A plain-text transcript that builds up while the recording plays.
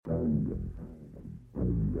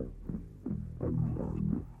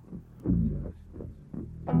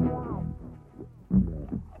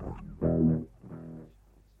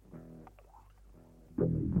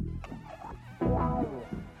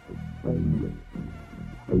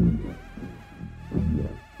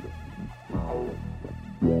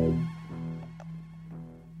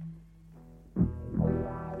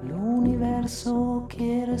L'universo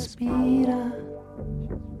che respira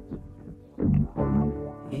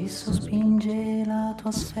e sospinge la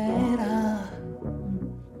tua sfera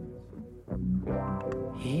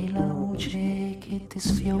e la luce che ti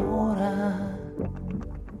sfiora.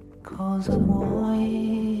 Cosa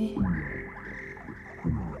vuoi?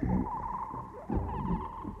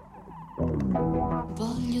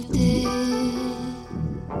 Voglio te,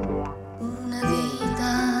 una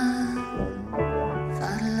vita,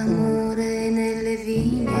 far l'amore nelle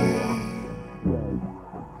vigne.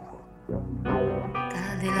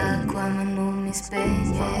 Cade l'acqua ma non mi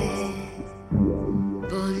spegne.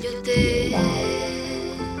 Voglio te.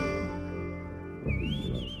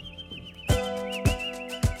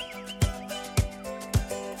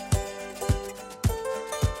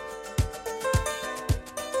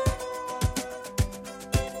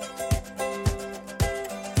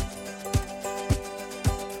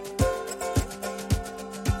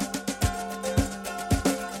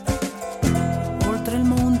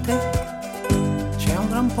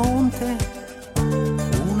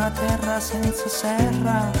 Senza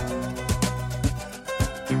serra,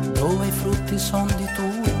 dove i frutti son di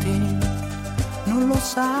tutti, non lo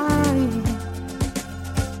sai.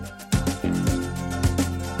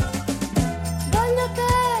 Voglio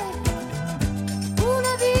te,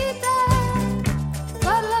 una vita,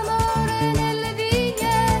 far l'amore nelle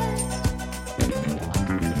vigne.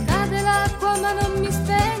 Cade l'acqua ma non mi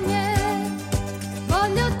spegne.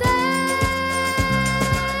 Voglio te.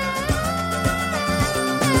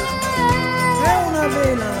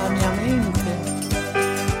 Vela la mia mente,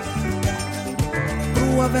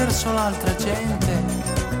 prua verso l'altra gente,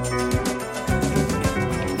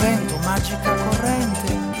 vento, magica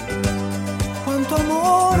corrente, quanto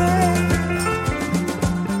amore.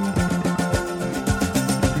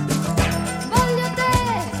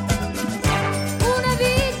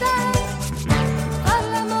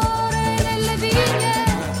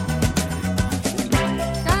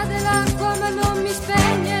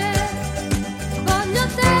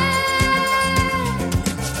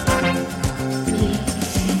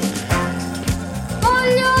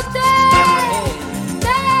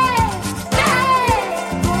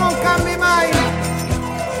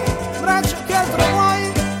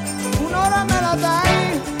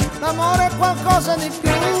 Qualcosa di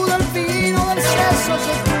più del vino, del sesso,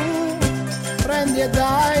 se tu prendi e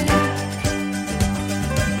dai.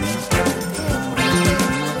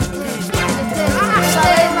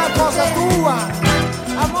 Sarei una cosa tua,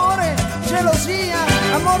 amore, gelosia,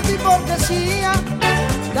 amor di borghesia,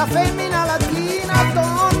 da femmina latina a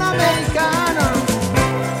donna americana,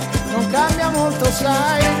 non cambia molto,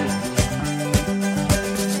 sai.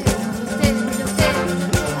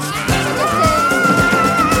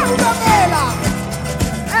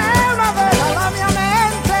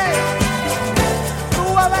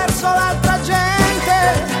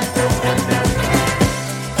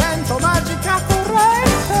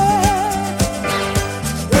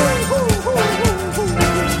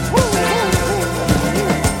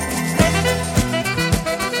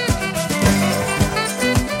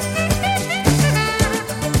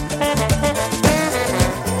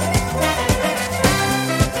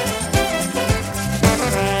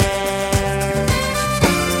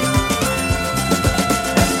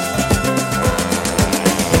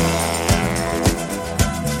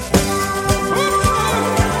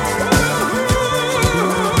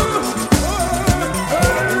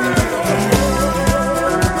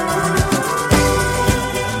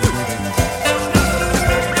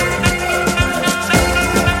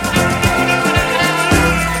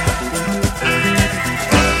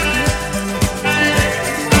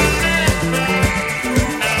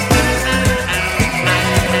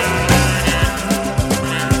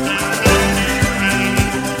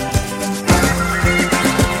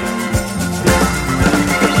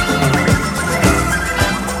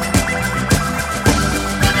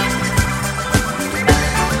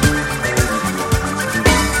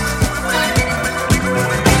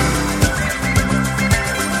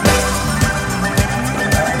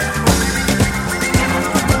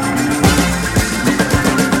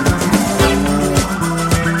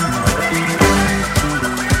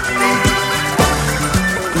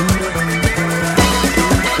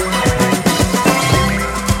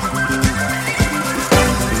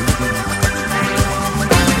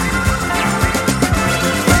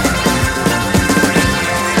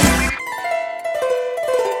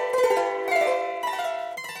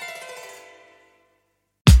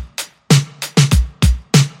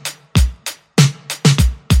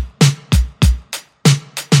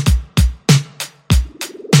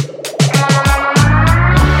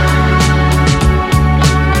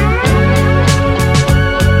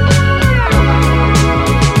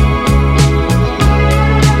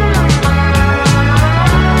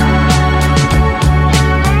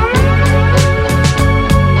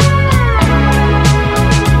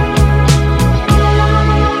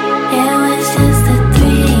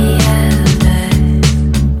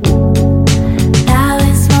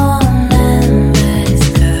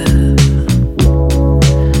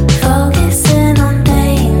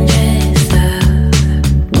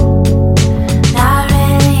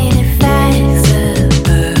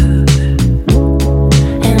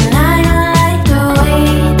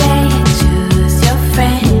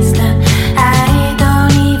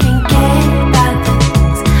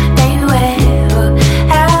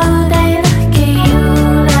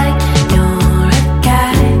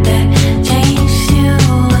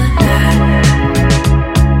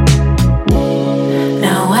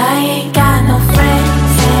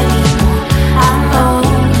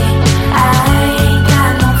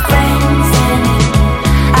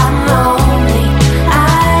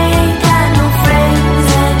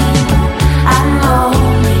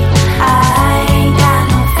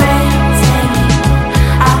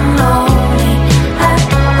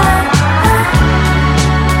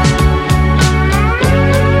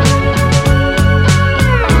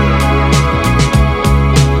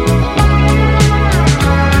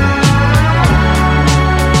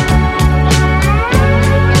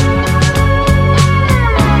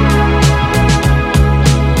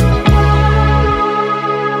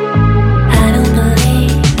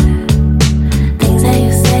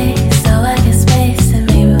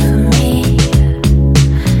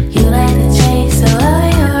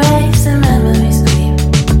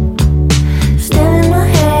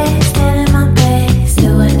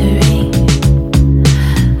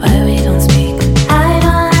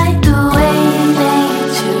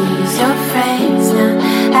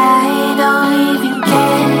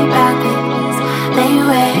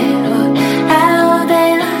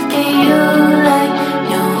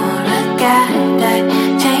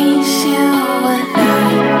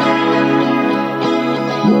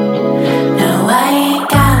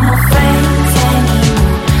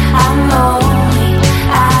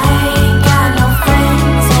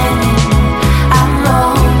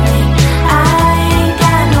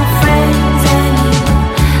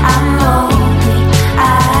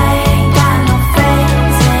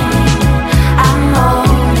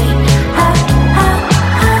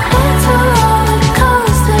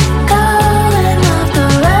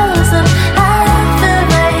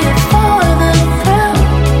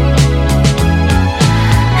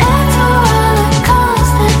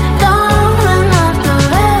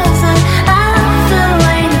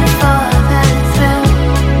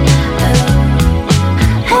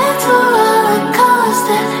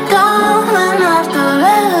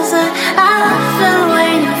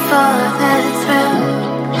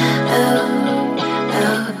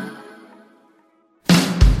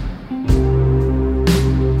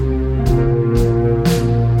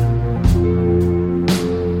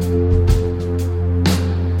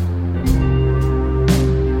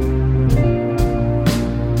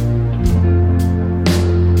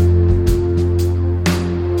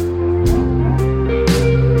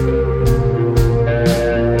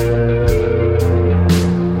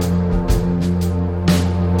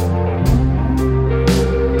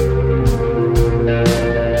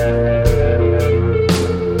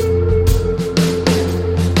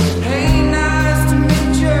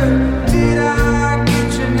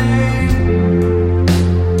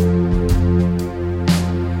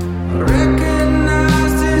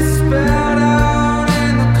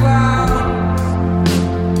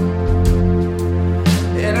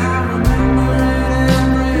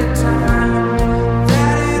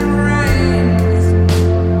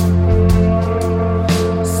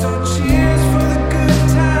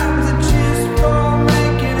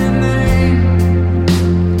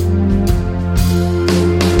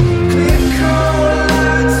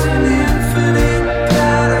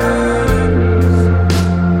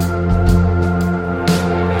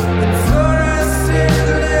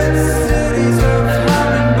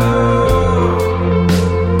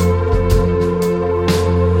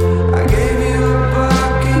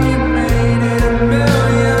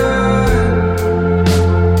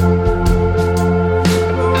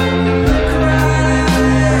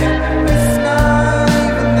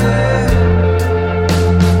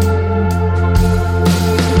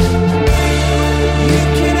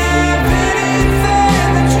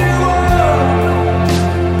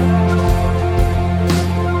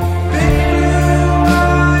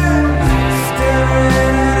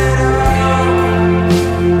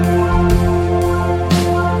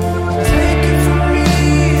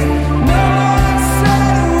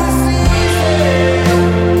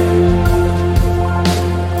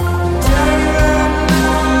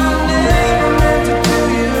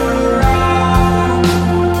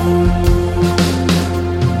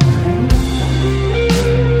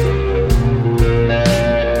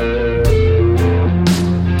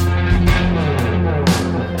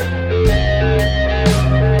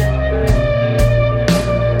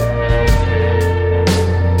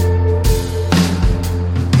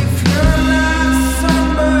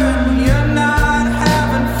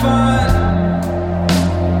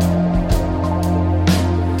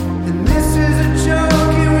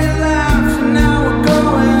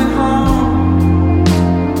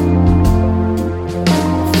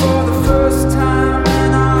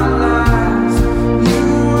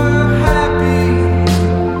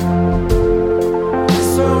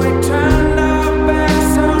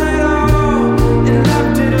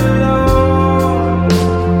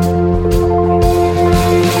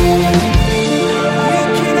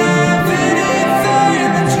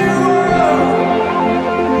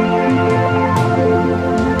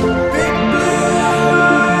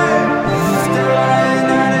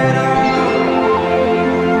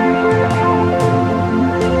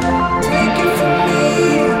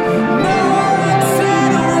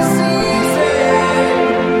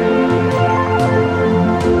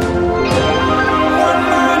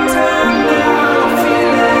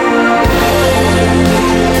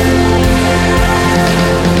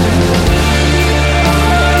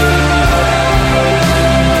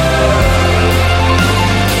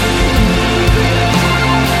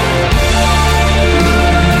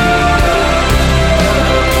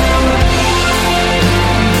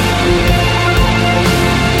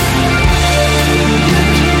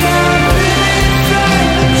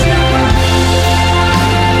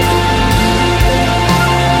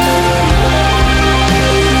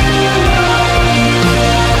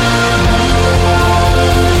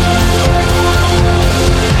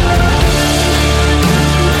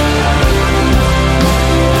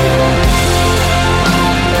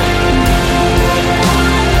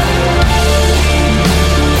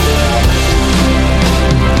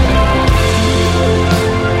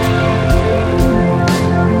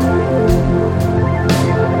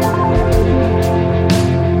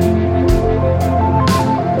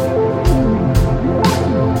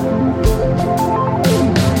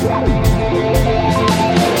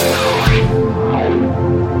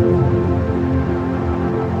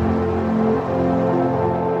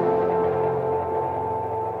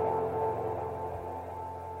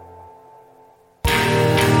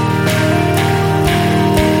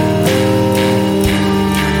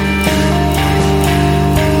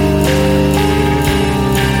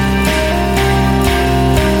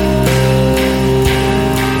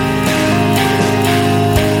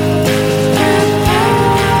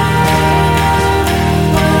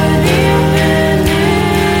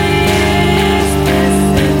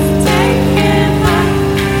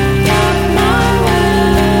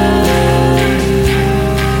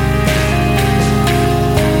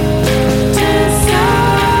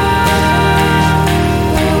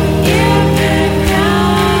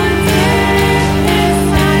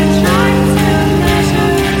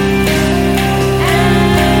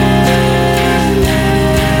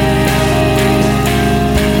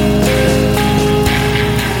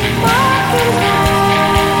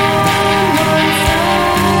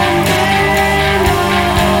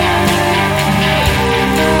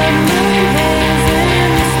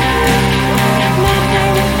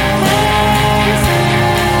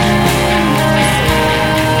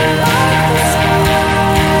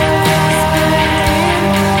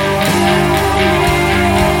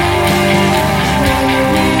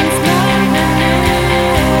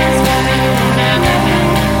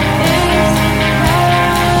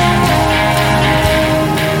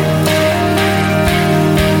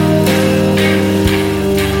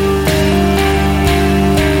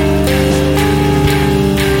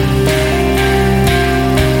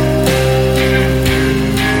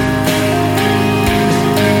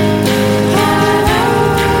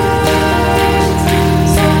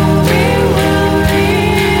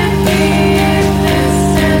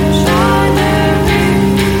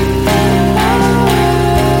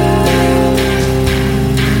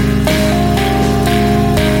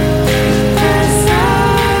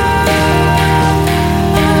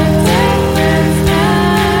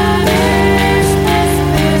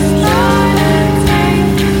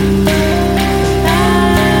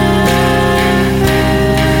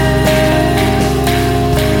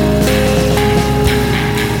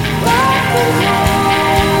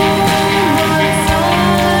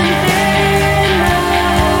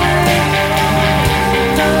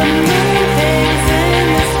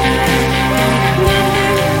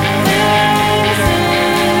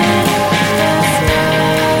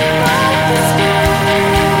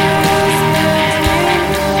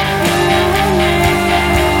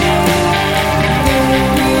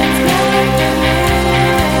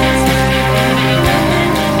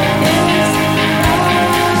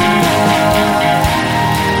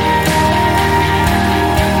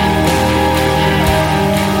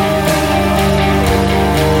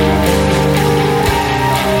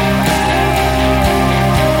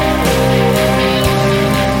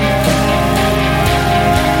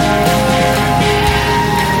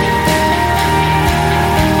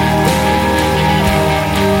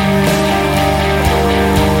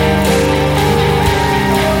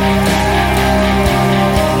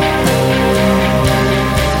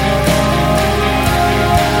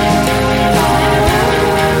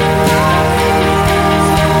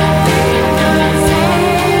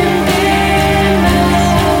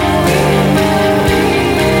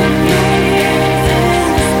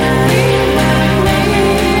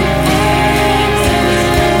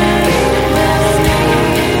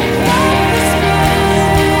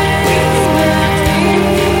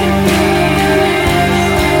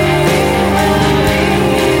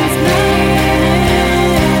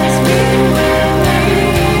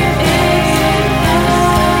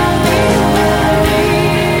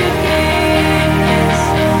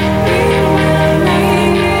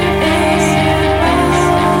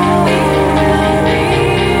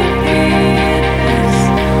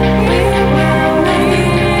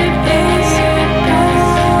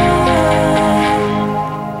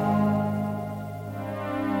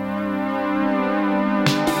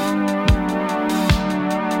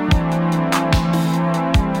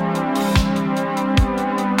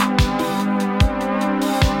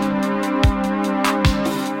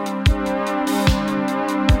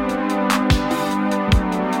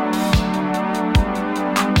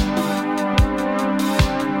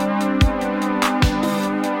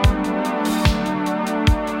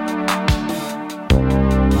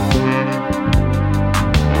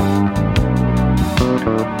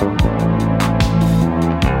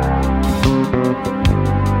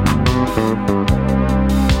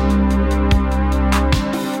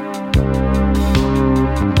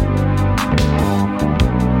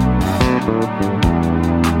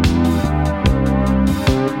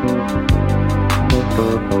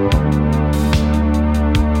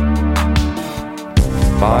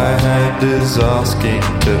 is asking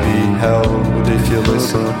to be held. If you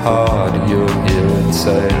listen hard, you'll hear it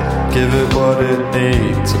say, give it what it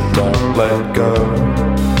needs and don't let go.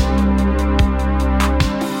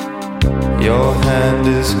 Your hand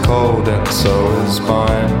is cold and so is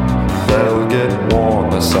mine. They'll get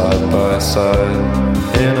warmer side by side.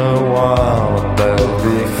 In a while and they'll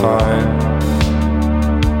be fine.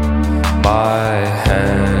 My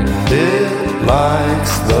hand, it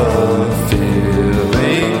likes the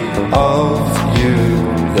feeling of you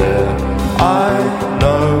there. I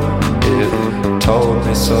know it told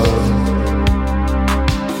me so.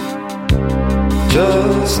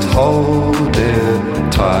 Just hold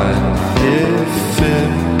it tight if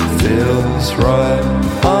it feels right,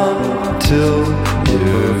 until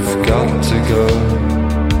you've got to go.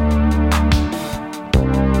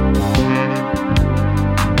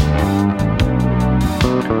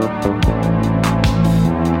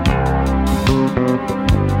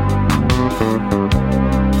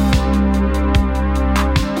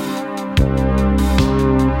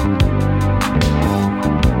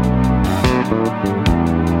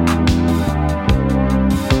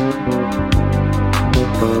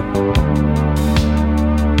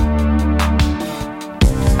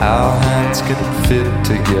 Our hands can fit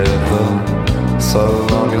together, so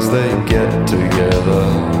long as they get together.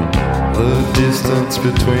 The distance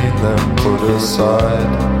between them put aside.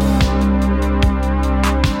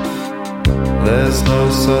 There's no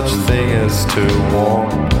such thing as too warm.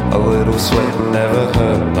 A little sweat never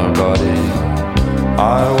hurt nobody.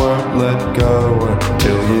 I won't let go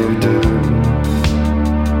until you do.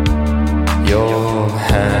 Your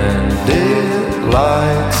hand, it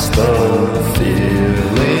likes the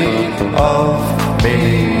feeling of me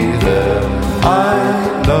there.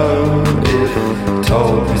 I know it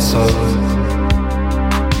told me so.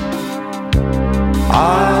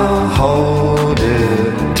 I'll hold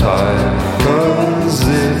it tight, 'cause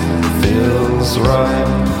it feels right,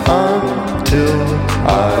 until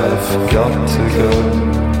I've got to go.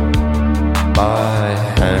 My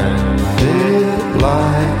hand, it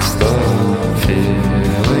likes the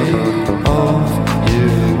feeling of you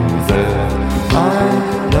there. I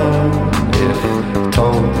know it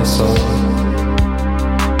told me so.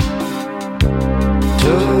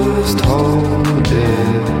 Just hold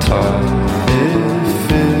it tight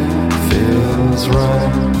if it feels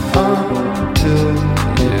right, until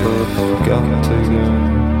you've got to go.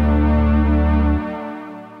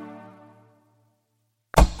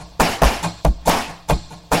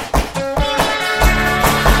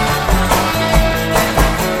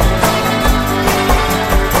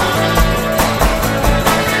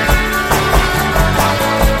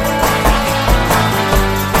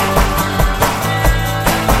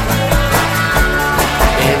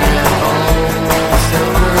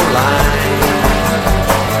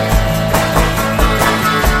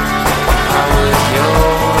 I was yours.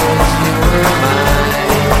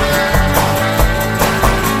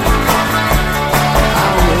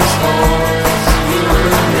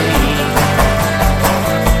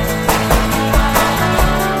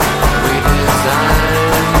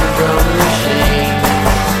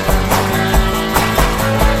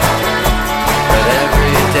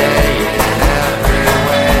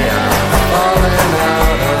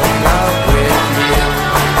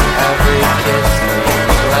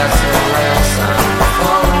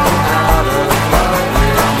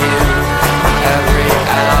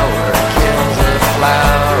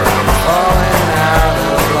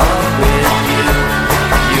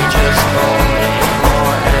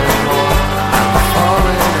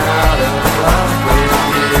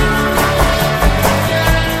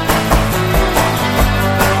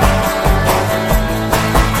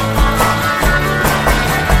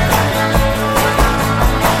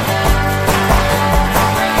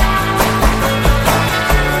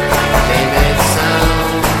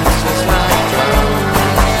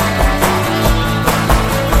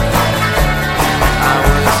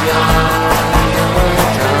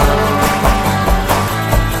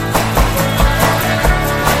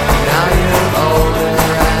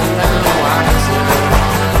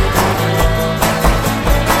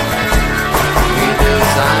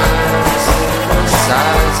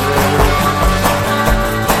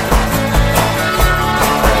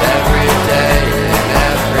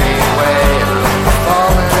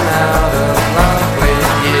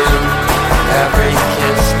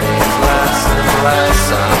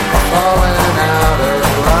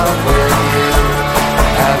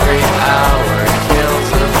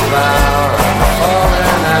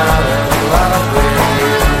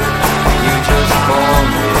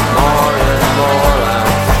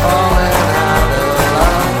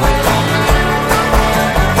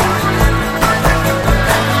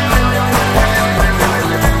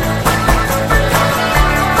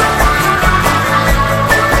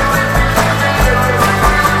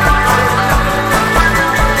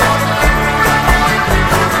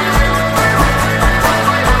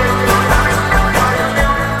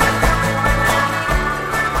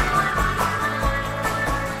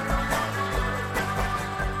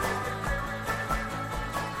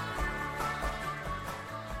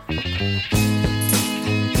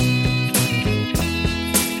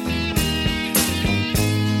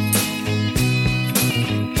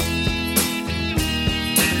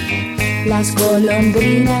 Las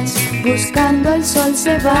golondrinas buscando el sol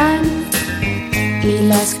se van y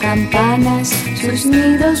las campanas sus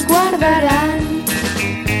nidos guardarán.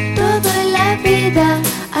 Todo en la vida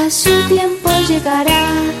a su tiempo llegará.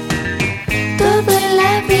 Todo en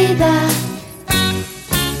la vida.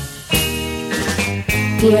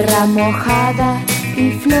 Tierra mojada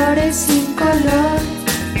y flores sin color.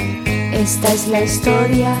 Esta es la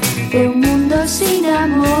historia de un mundo sin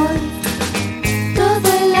amor. Todo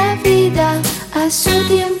en la vida a su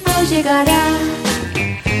tiempo llegará.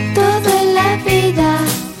 Todo en la vida.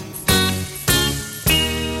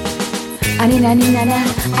 Anina nina na,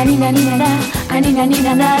 anina nina na, anina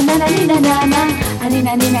nina na, nana nina na na,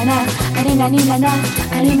 anina nina na, anina nina na,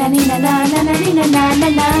 anina nina na, nana nina na na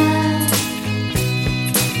na.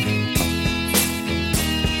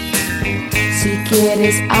 Si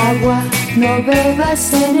quieres agua, no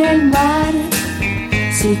bebas en el mar.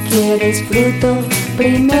 Si quieres fruto,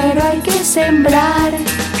 primero hay que sembrar.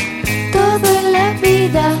 Todo en la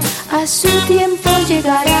vida a su tiempo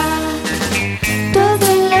llegará. Todo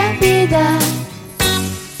en la vida.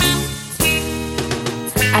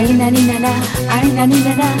 Anina nina na, anina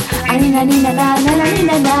nina na, anina nina na, nana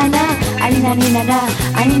nina na na, anina nina na,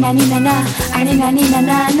 anina nina na, anina nina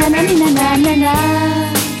na, nana nina na na na.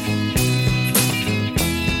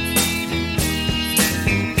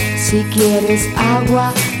 Si quieres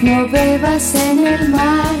agua, no bebas en el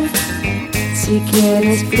mar. Si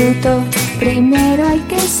quieres fruto, primero hay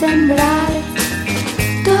que sembrar.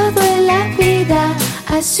 Todo en la vida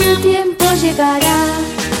a su tiempo llegará.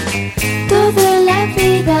 Todo en la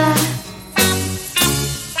vida.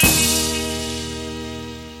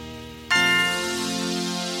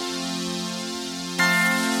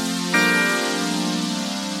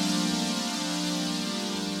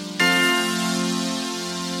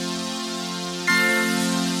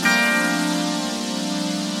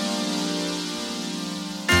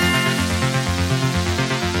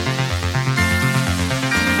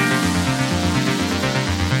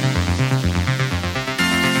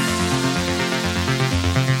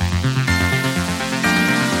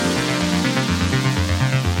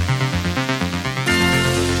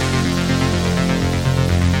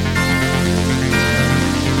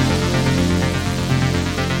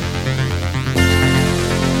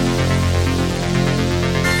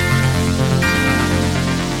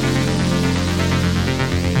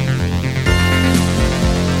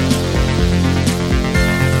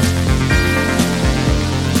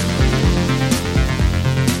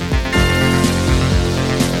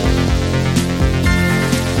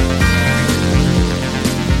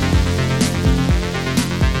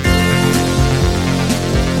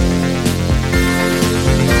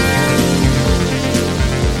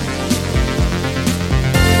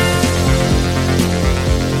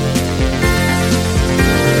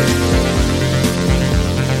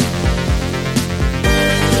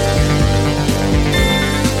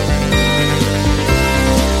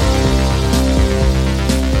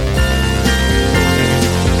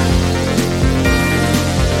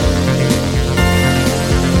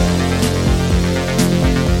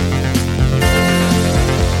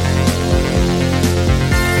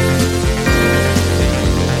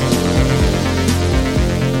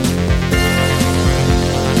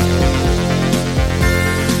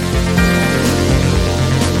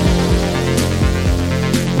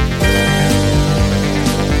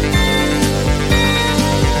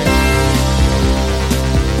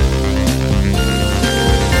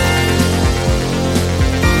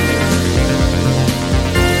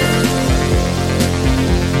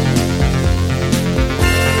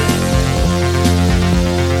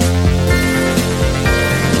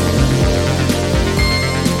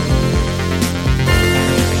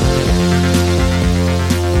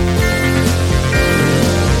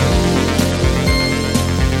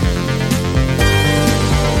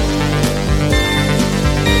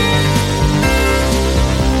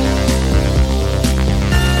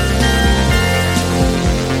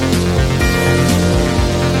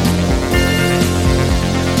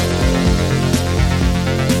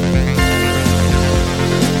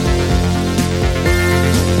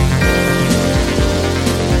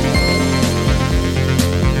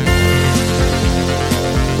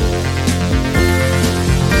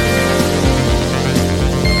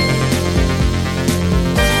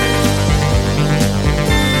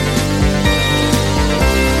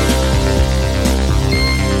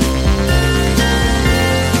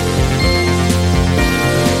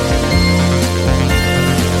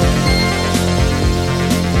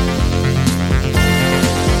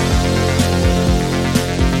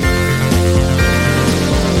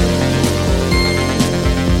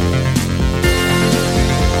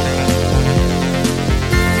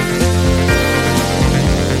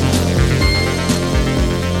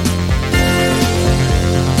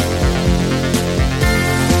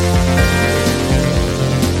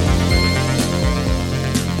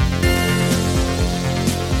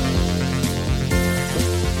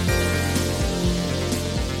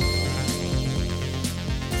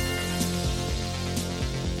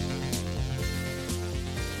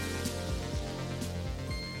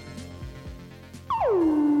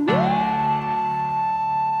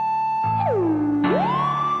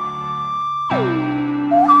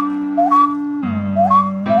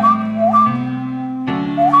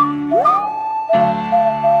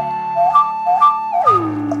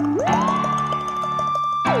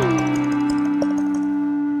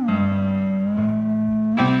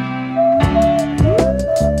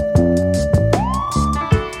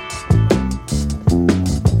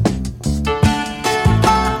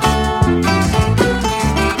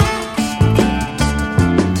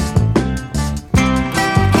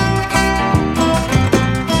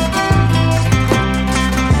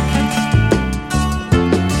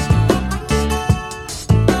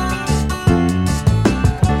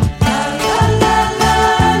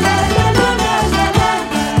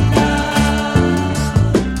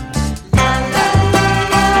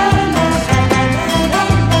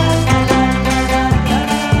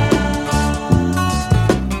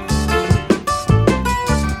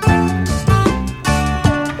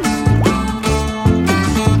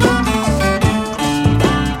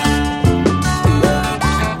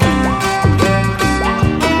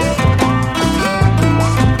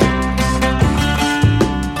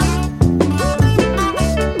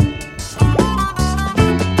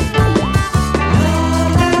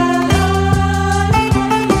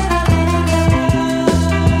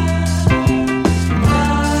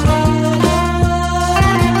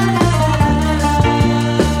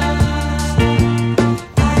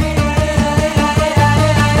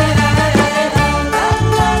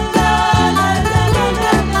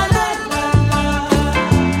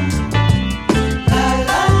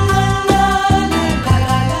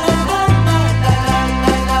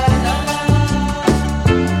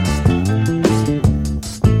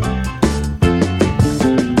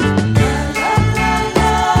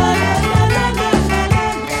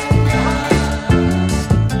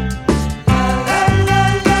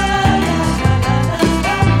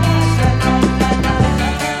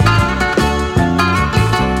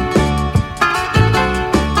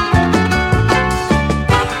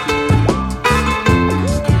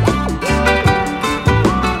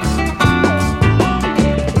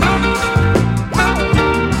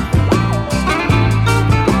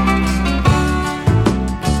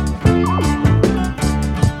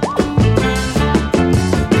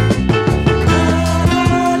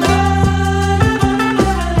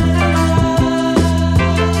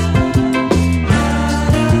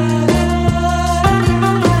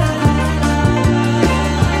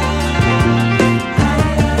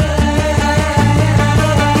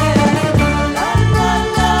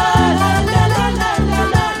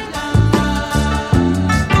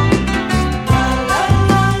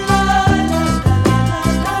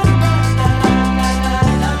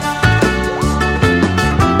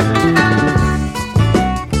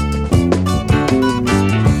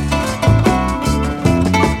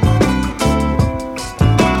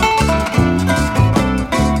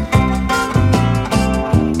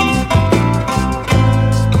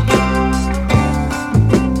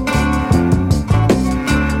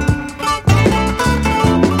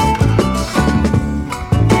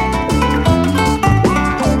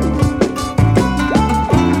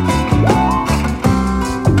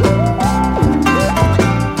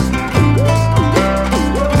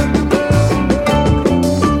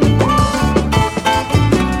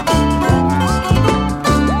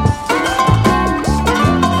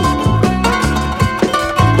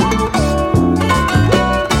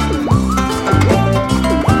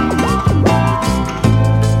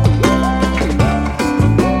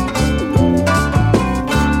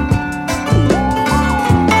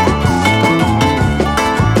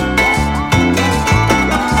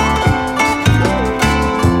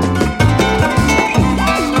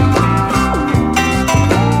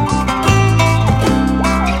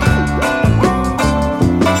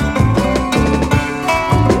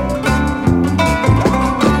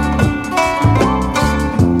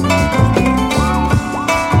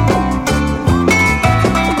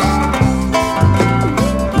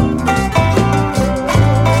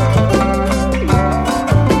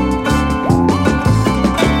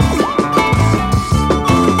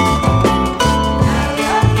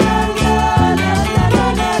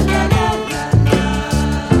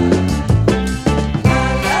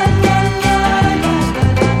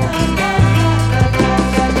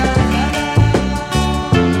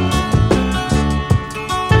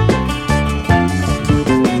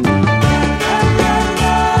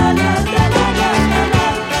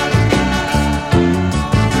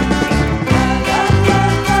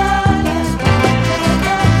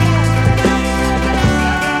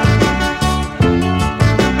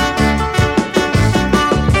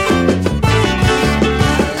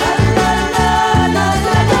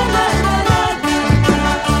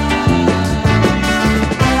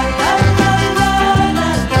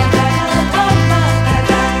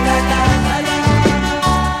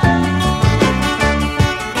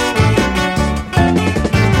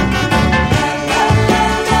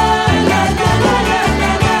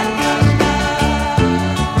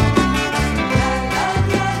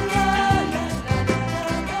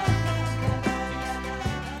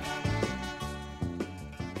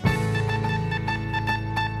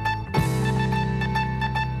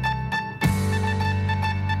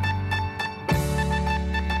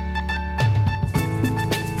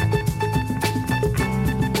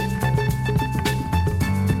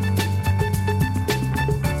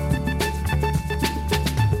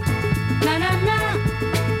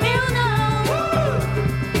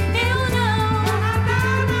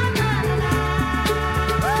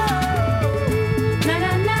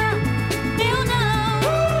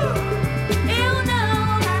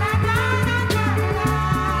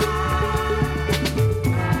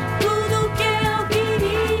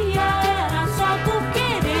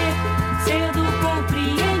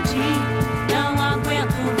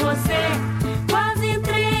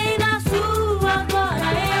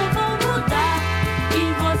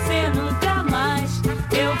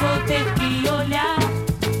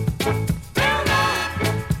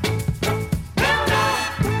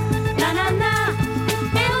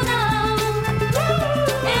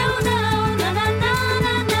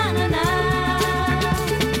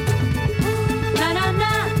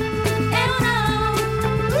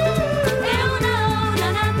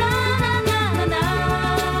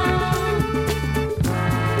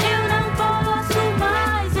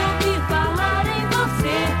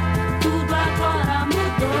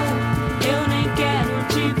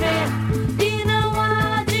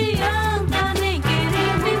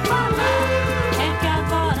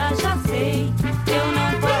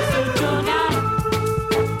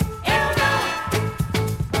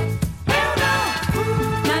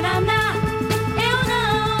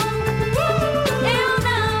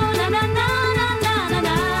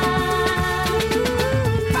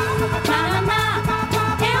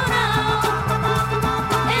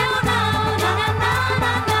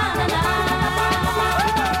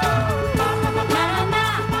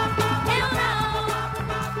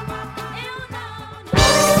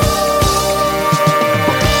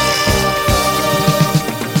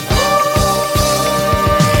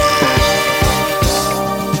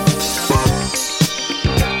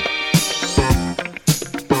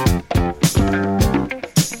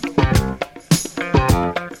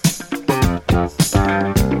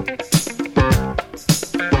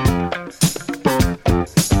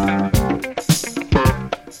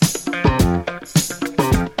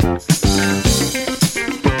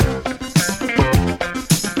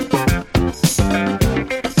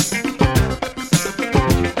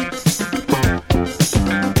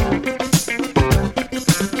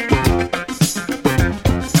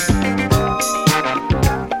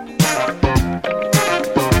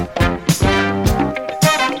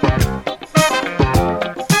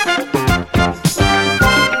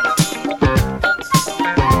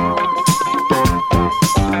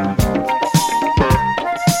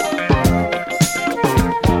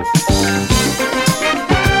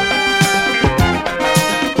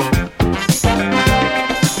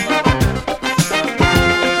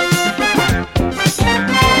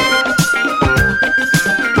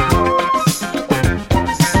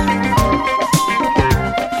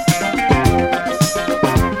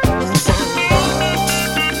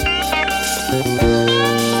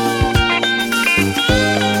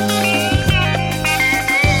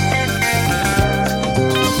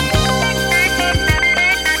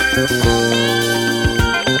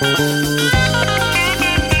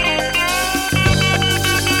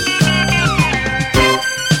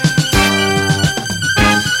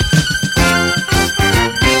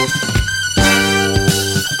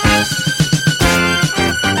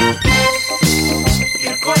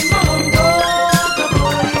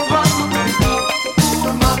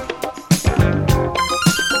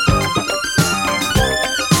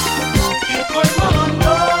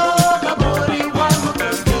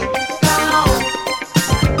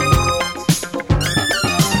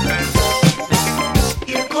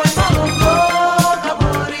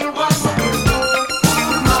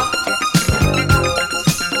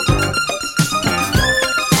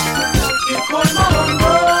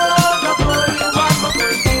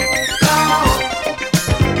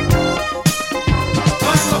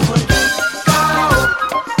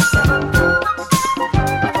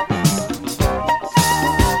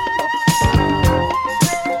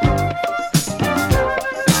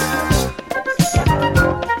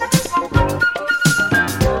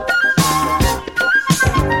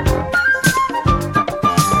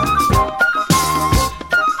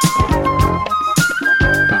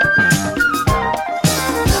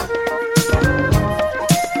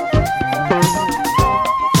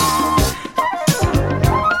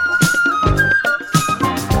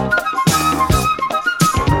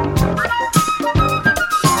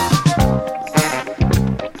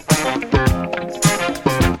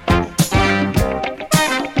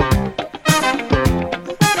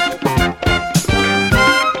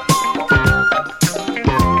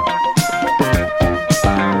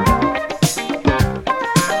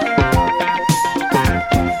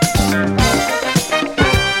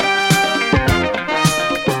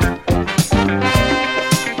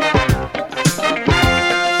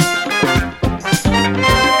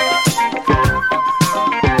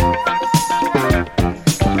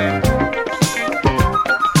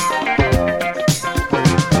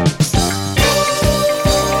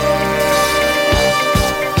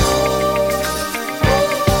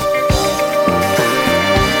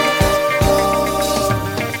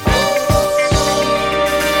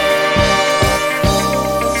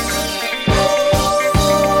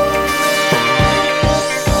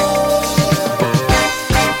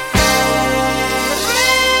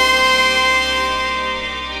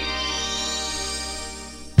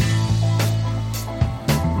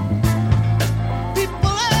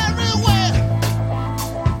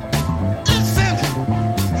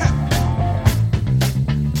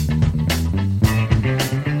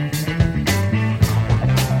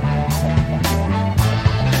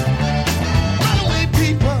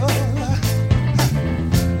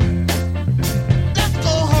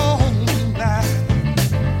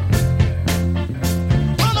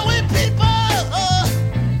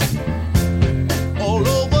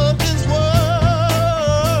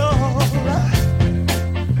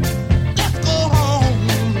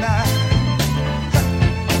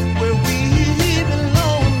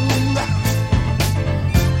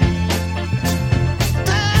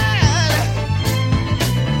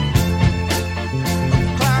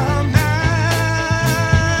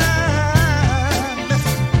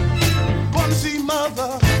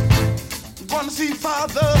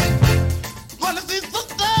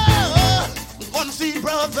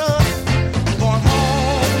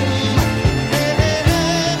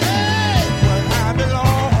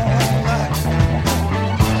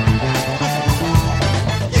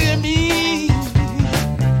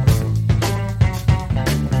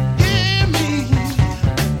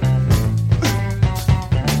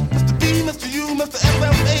 Mr.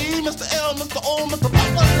 FFA, Mr. L, Mr. O, Mr.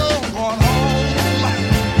 Papa, love going home.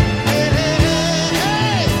 Hey, hey, hey,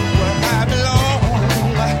 hey, where I belong.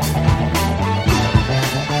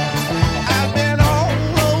 I've been all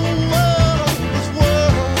over this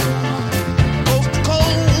world, coast to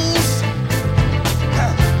coast,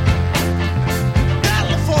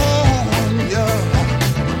 California,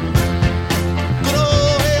 good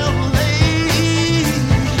old LA.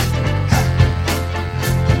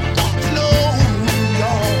 Don't you know,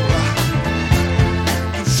 y'all,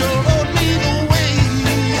 you sure need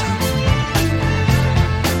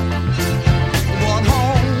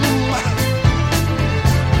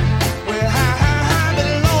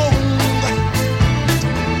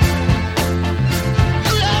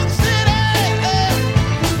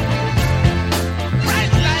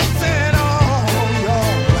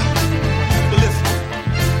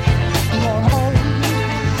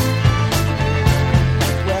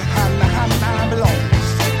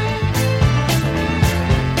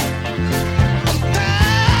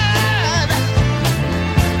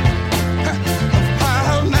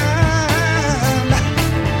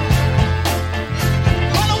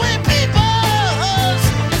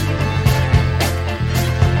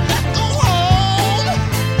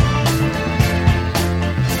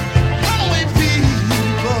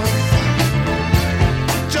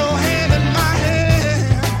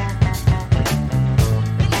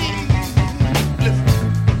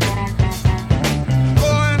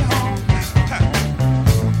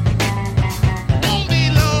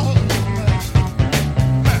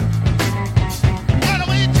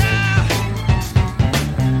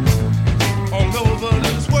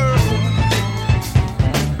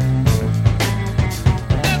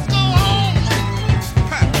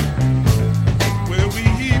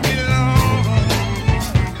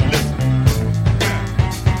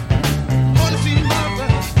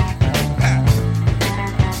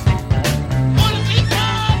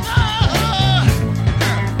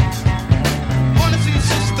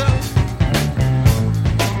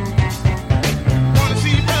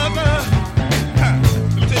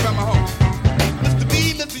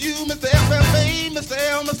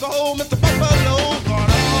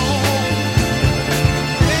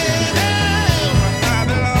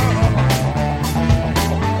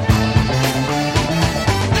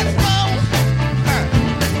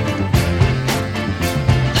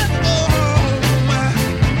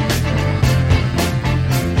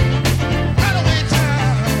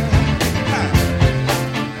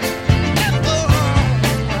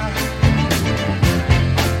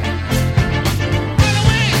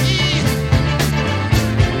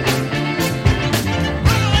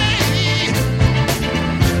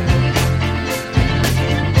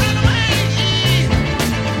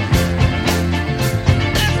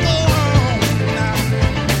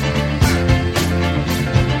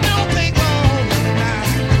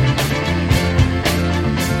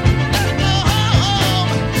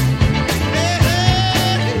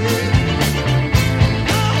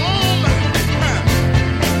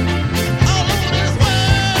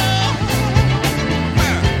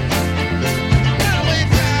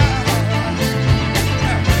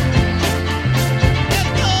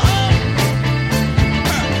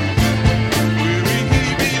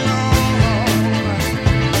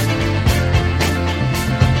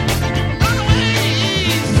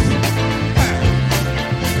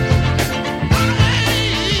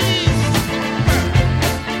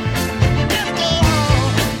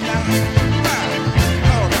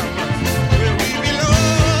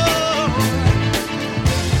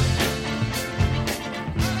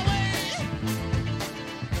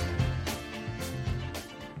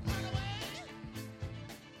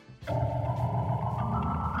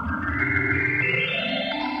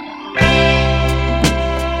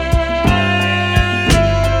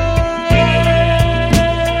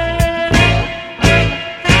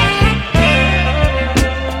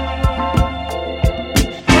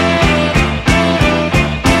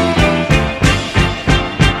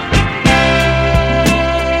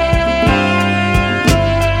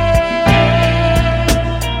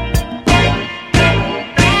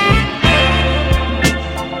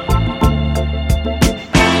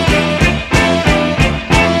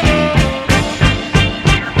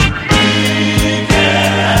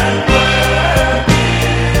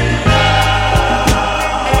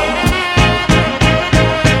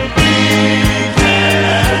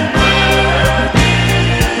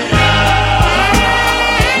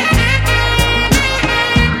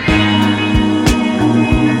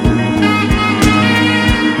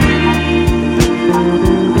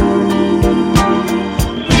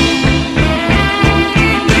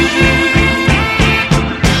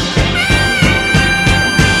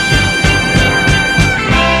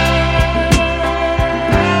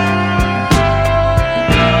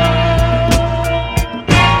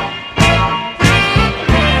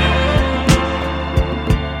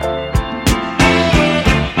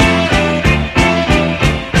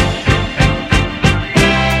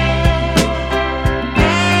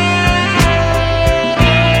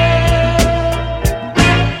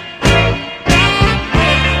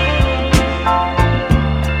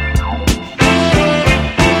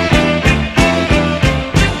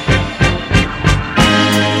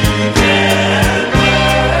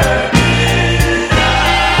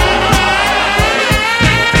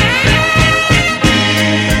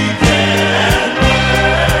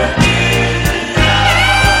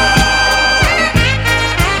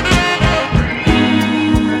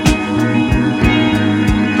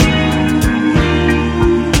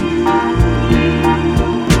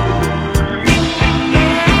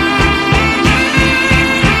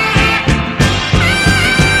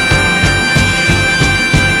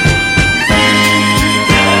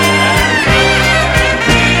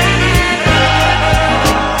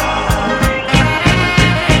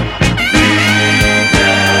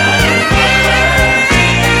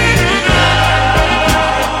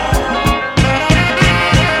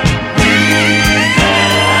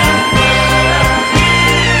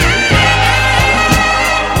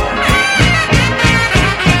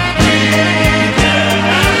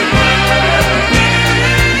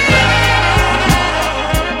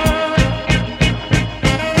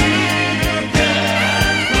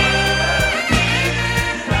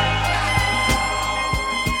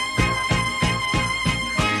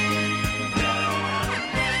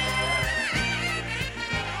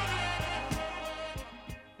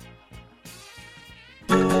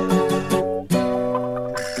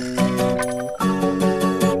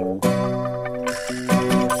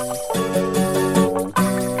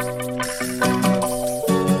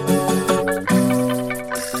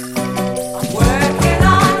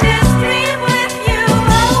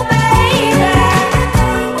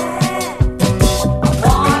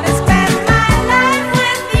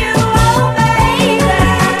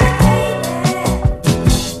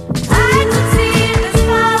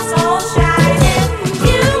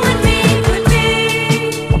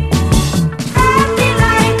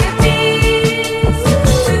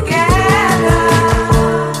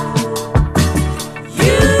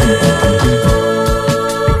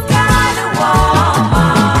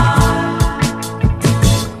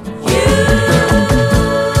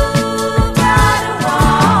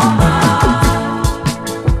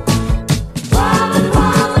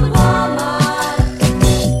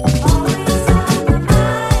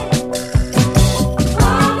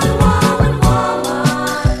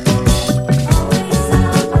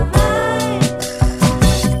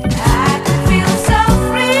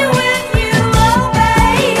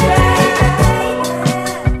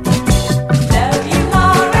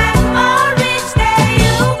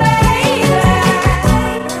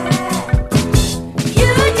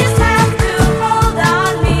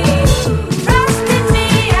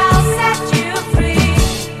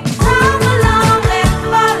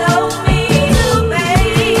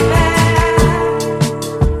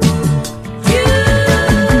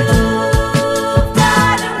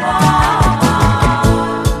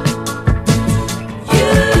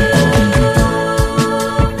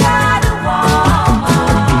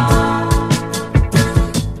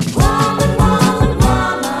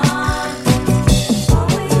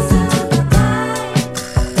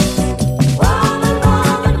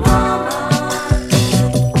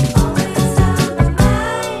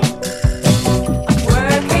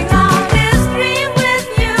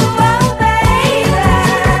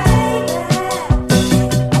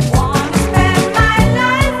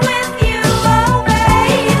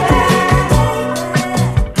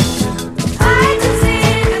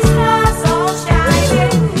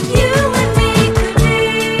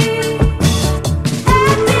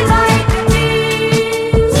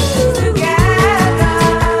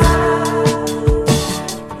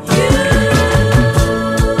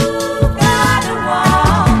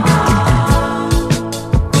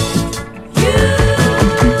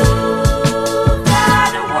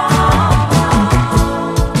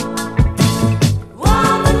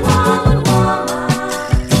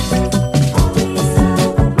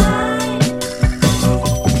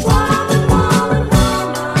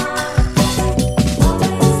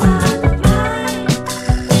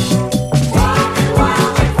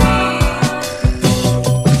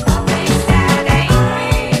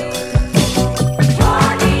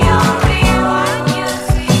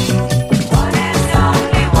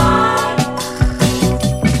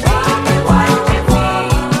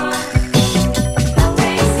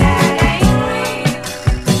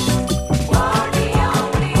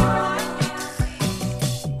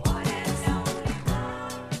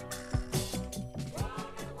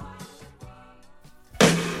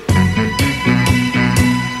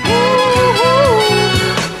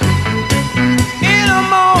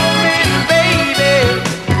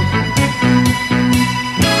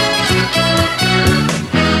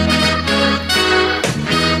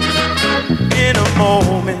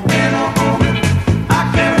moment, I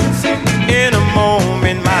can see. In a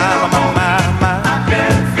moment, my. I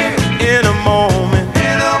can feel. In a moment,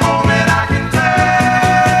 I can tell.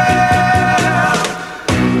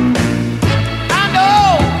 I know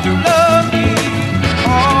you love me,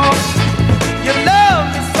 oh, you love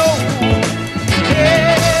me so,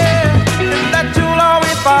 yeah, and that you'll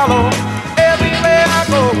always follow everywhere I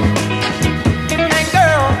go. And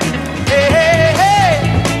girl, hey, hey, hey,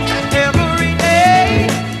 every day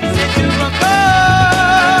since you were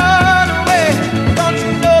gone away, don't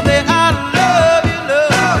you know that I love you,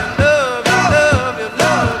 love you, love you, love you,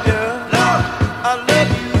 love you. I love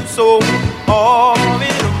you so. Oh,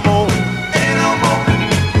 in a moment,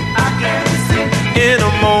 I can see. In a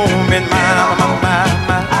moment, my.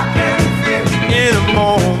 I can feel. In a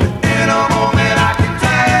moment, I can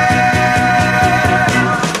tell.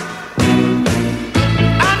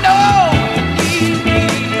 I know you need me,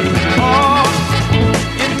 oh,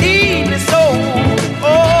 you need me so, oh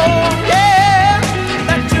yeah,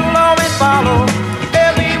 that you'll always follow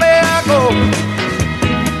everywhere I go.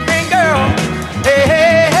 And girl, hey,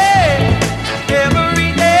 hey, hey, every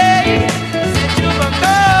day since you were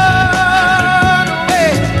gone away,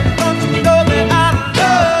 don't you know that I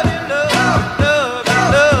love you, love you,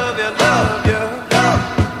 love you, love you, love you.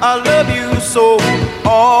 I love you so.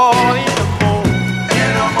 Oh, in a moment,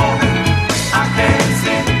 I can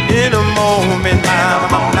see. In a moment, my.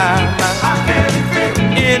 I can feel.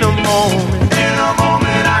 In a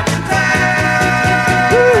moment, I can tell.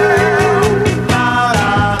 La la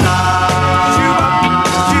la, shuba,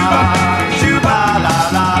 shuba, shuba, la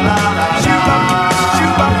la la la, shuba,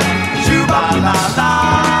 shuba, shuba, la la.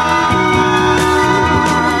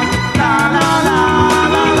 La la la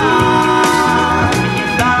la la,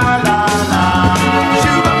 la la la,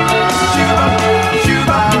 shuba, shuba,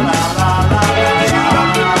 shuba, la la la, shuba,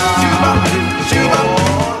 shuba, shuba.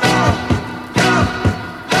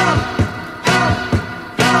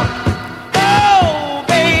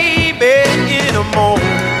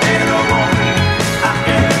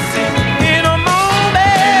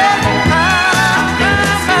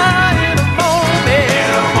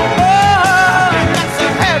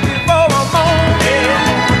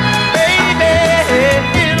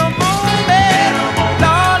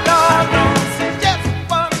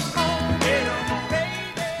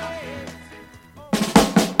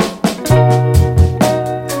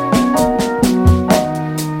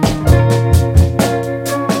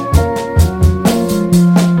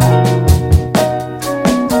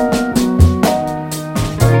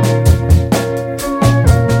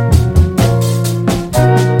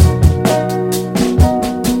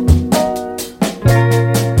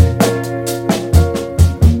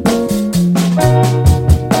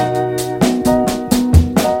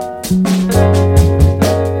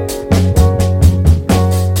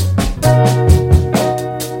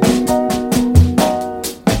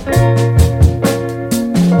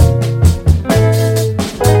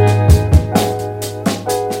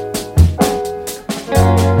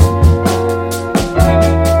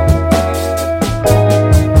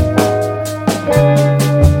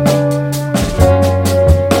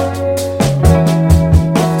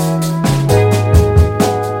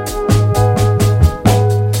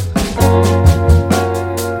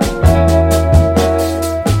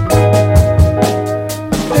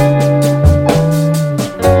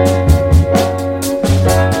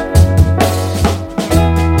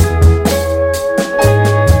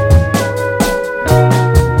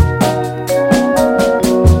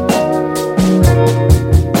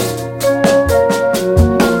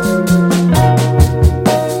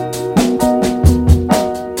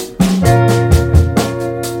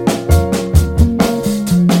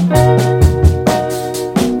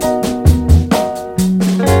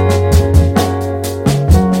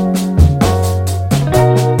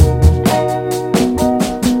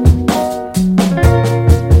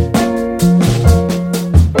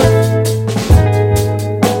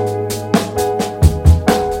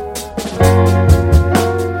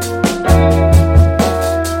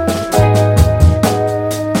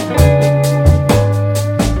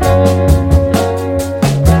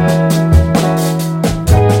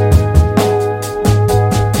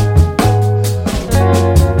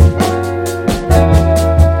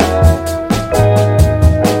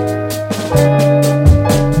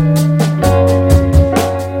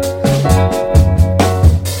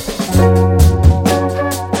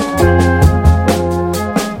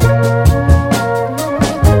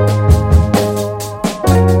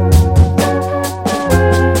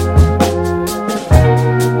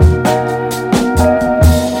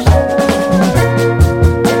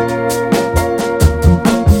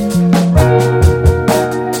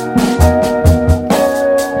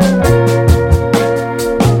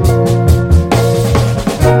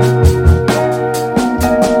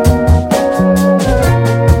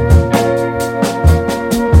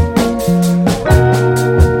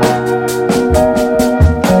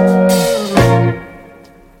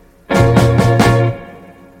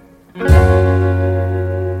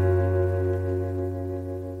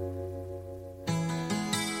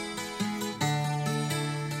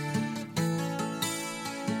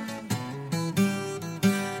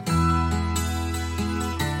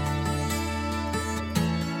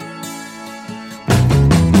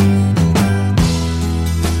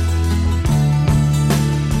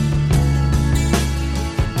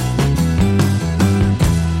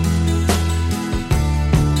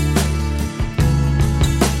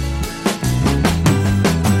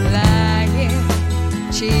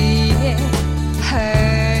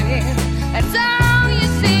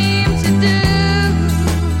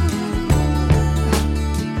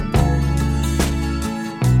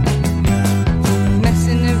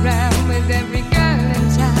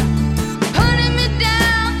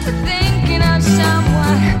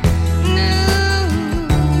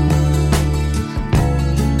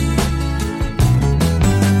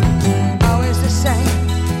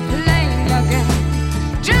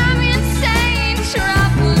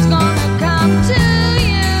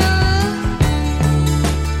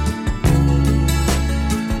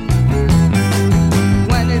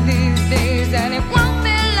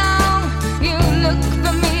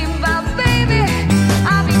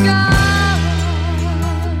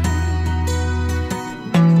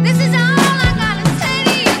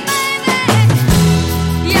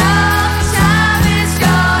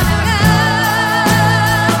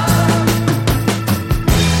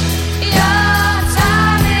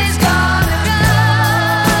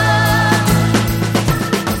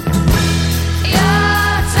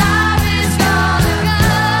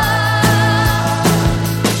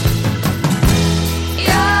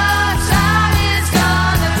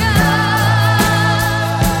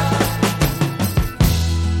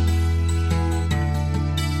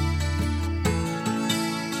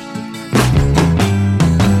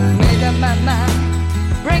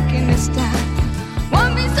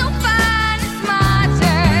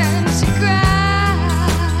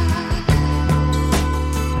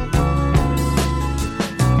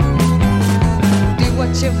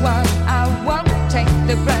 you want, I won't take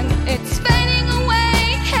the brunt. It's fading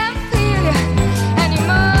away, can't feel you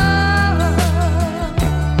anymore.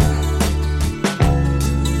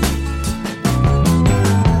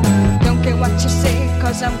 Don't care what you say,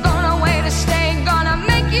 'cause I'm gonna wait to stay. Gonna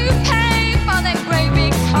make you pay for that great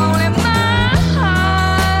big hole in my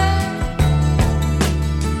heart.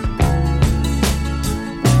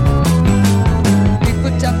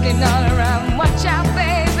 People talking all around, watch out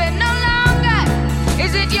baby, no longer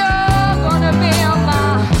is it you're gonna be on my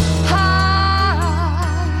heart.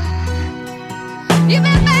 You've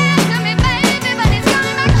been bad to me baby, but it's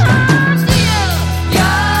coming back home to you.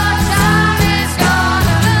 Your time is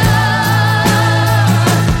gonna run.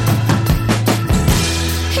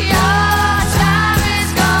 Your time is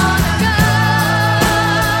gonna go.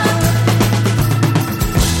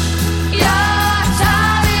 Your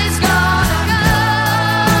time is gonna go.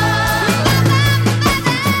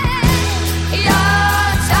 Your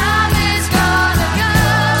time is gonna go.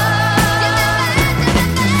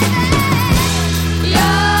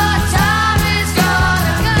 Your time is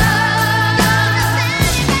gonna go.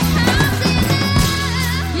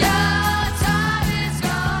 Your time is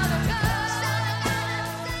gonna go.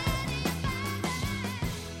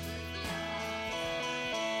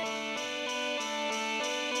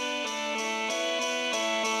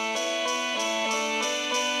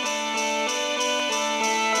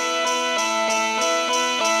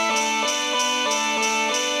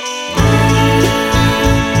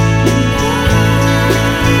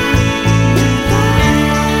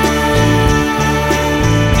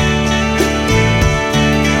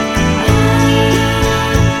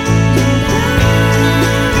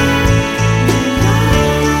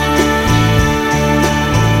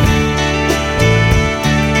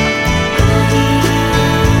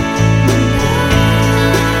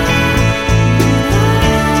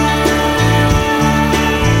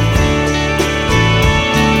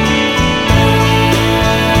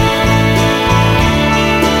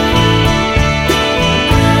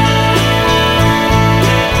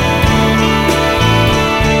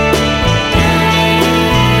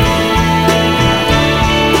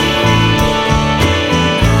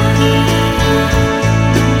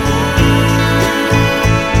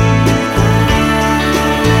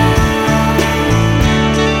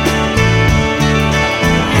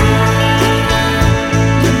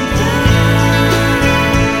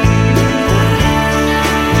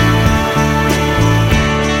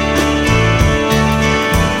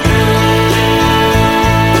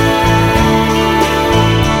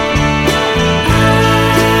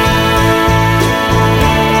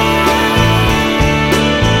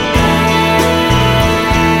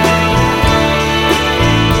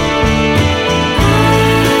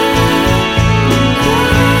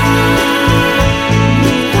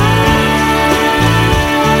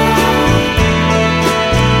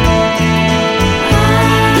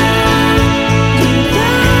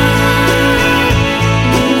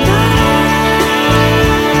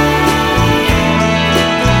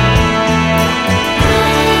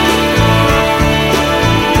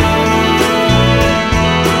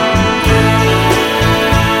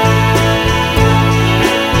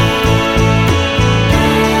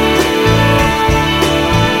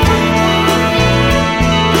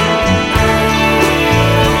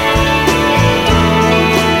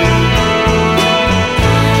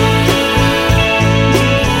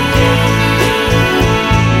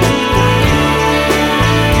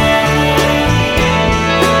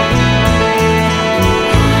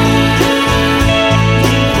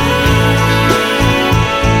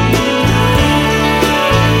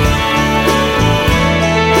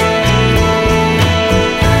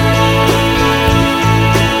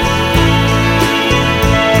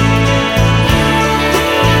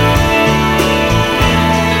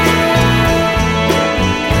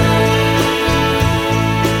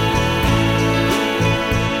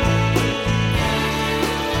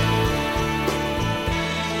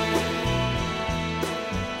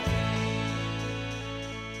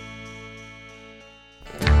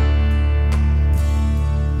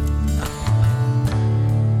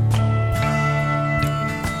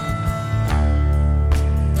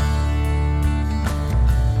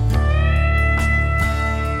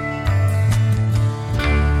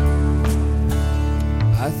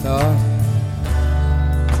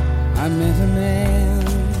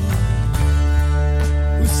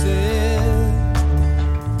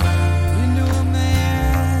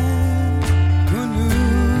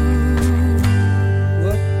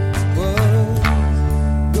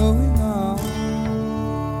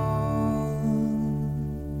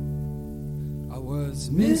 was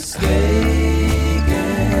mistaken.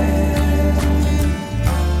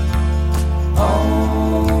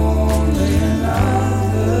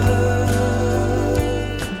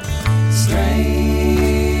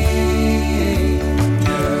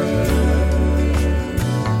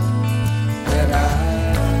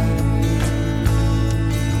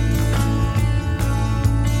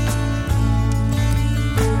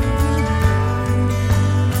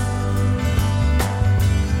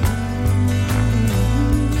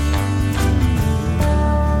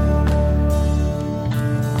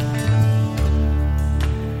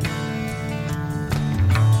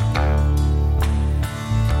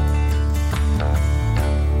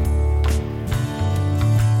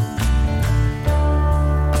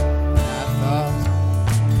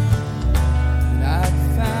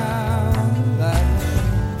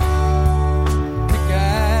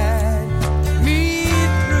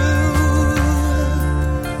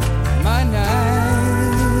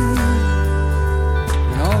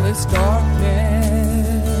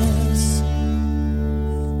 darkness.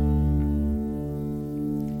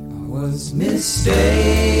 I was mistaken,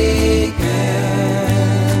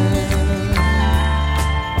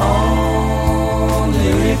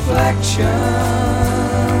 only reflections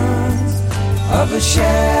of a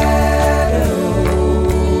shadow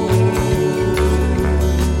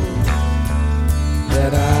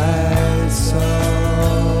that I saw.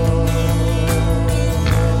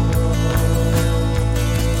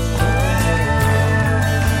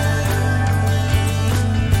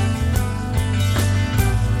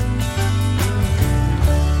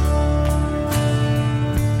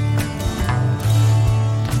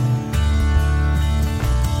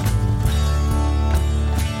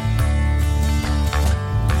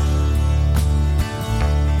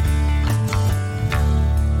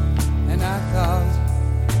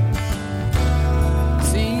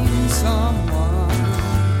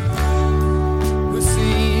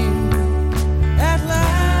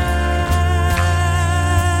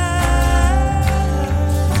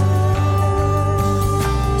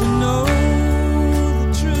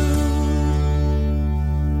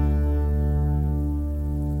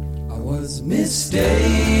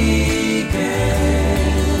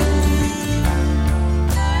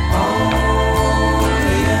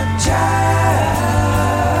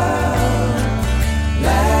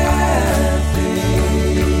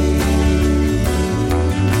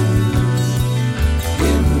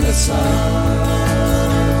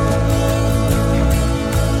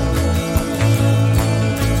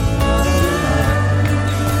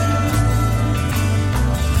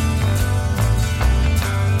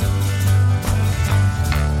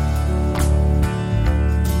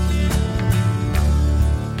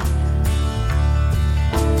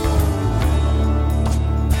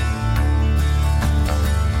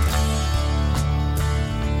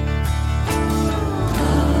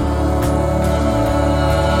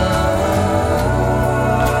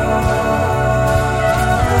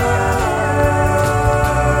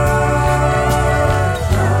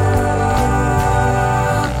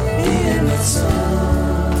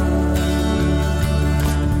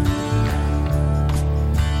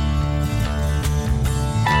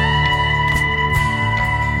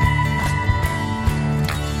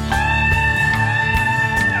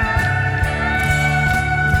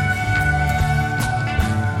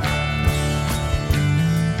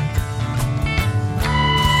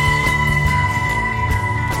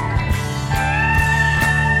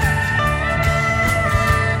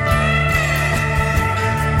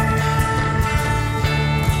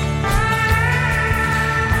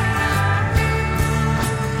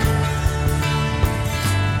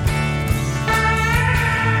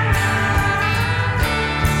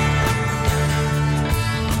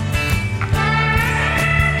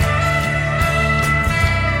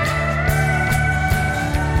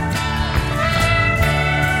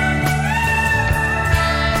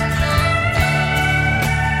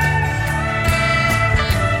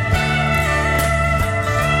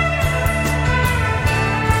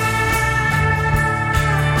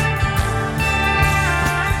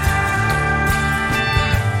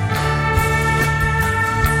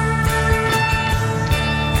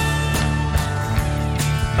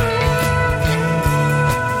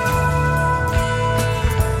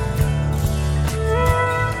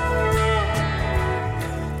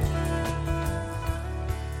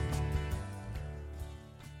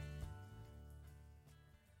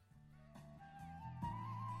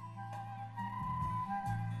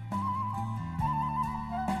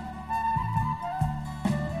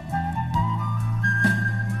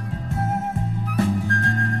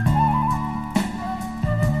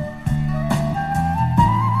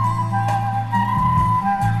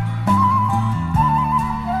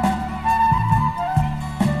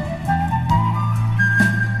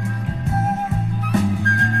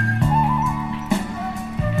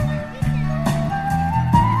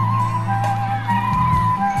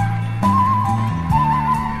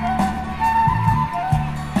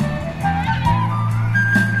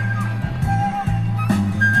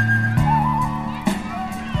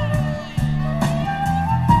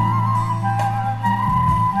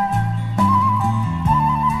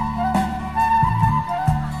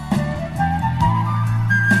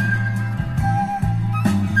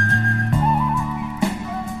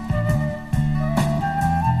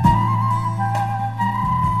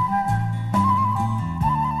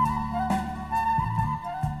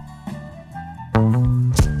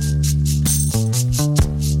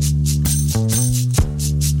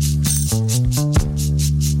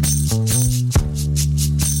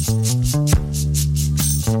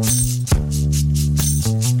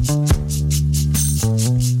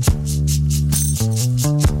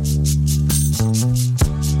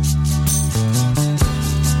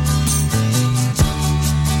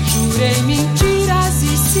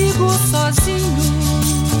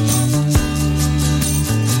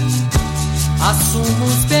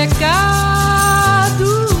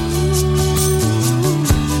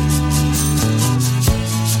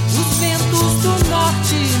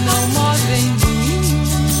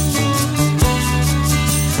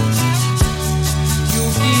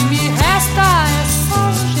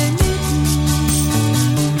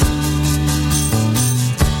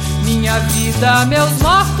 vida, meus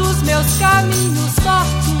mortos, meus caminhos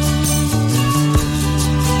tortos,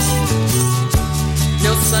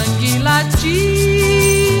 meu sangue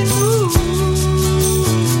latino,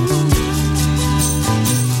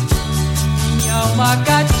 minha alma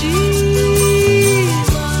cativa,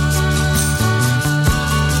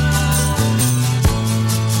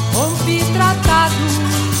 rompi tratados,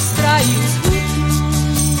 traí o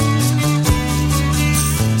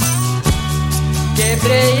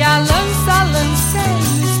quebrei a lança, lancei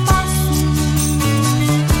no espaço.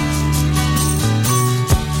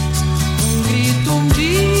 Um grito, um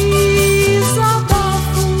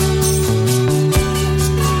desabafo.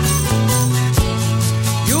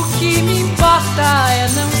 E o que me importa é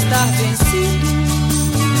não estar vencido.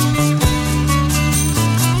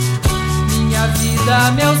 Minha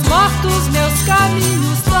vida, meus mortos, meus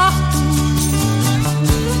caminhos tortos,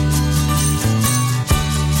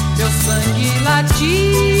 meu sangue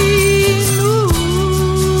latino,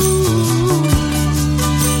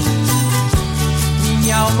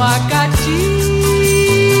 minha alma cativa.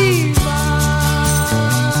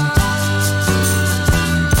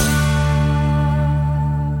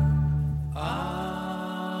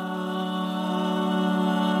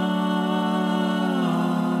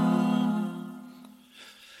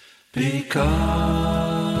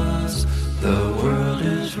 Because the world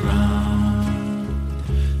is round,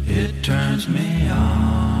 it turns me on.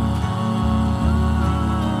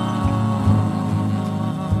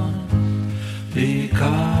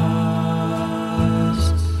 Because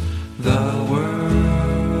the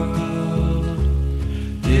world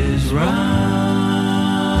is round.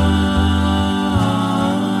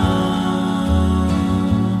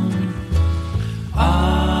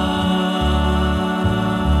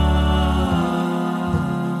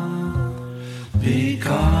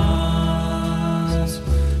 Because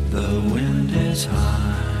the wind is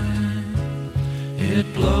high, it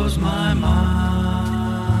blows my mind.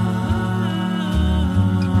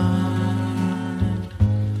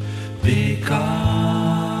 Because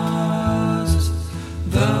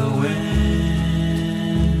the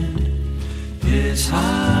wind is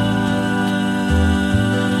high.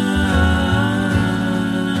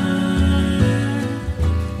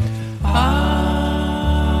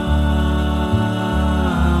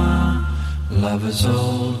 Love is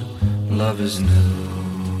old, love is new.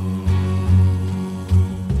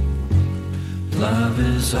 Love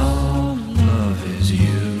is all, love is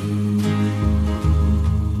you.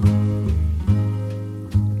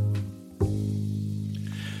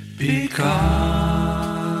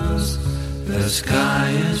 Because the sky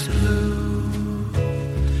is blue,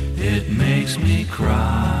 it makes me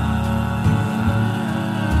cry.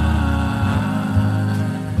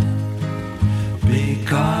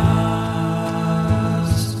 Because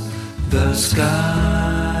the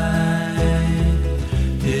sky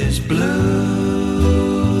is blue.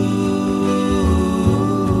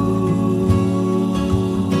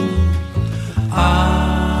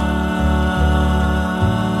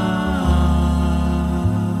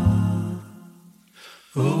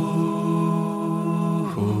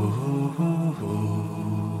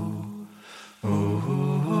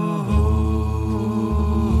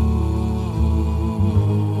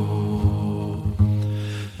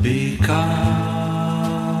 Because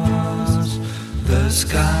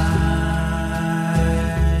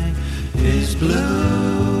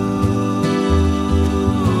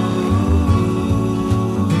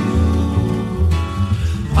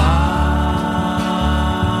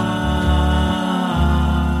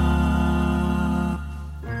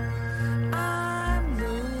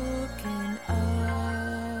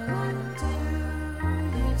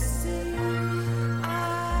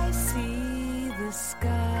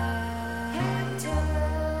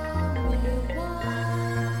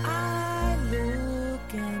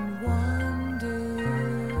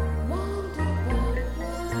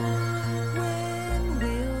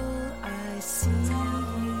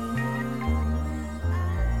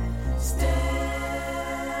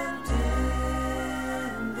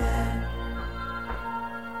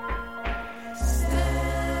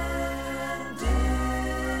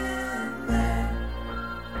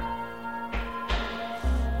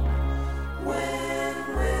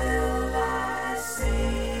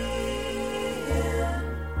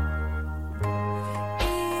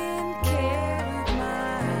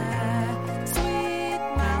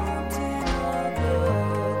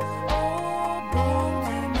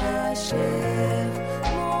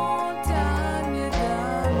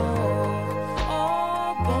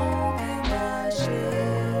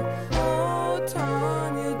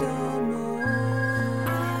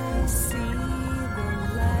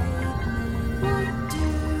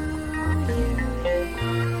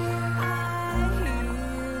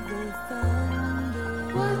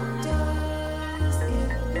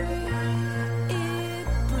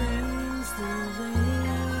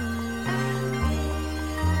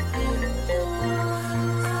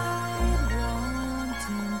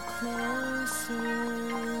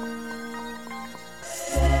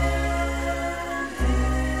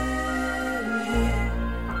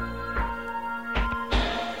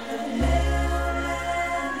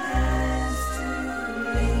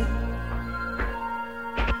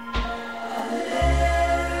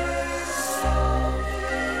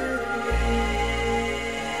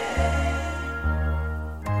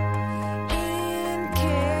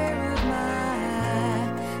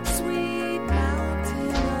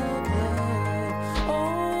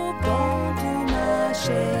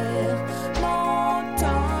chère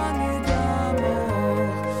montagne d'amour.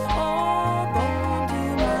 Oh bon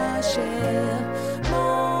Dieu, ma chère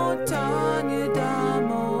montagne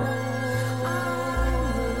d'amour. I'm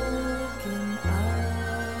looking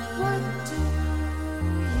up. What do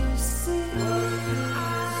you see?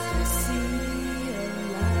 I see a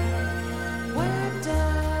light. Where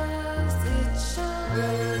does it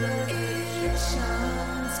shine? It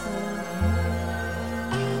shines for him.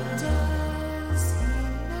 And does he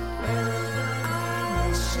know?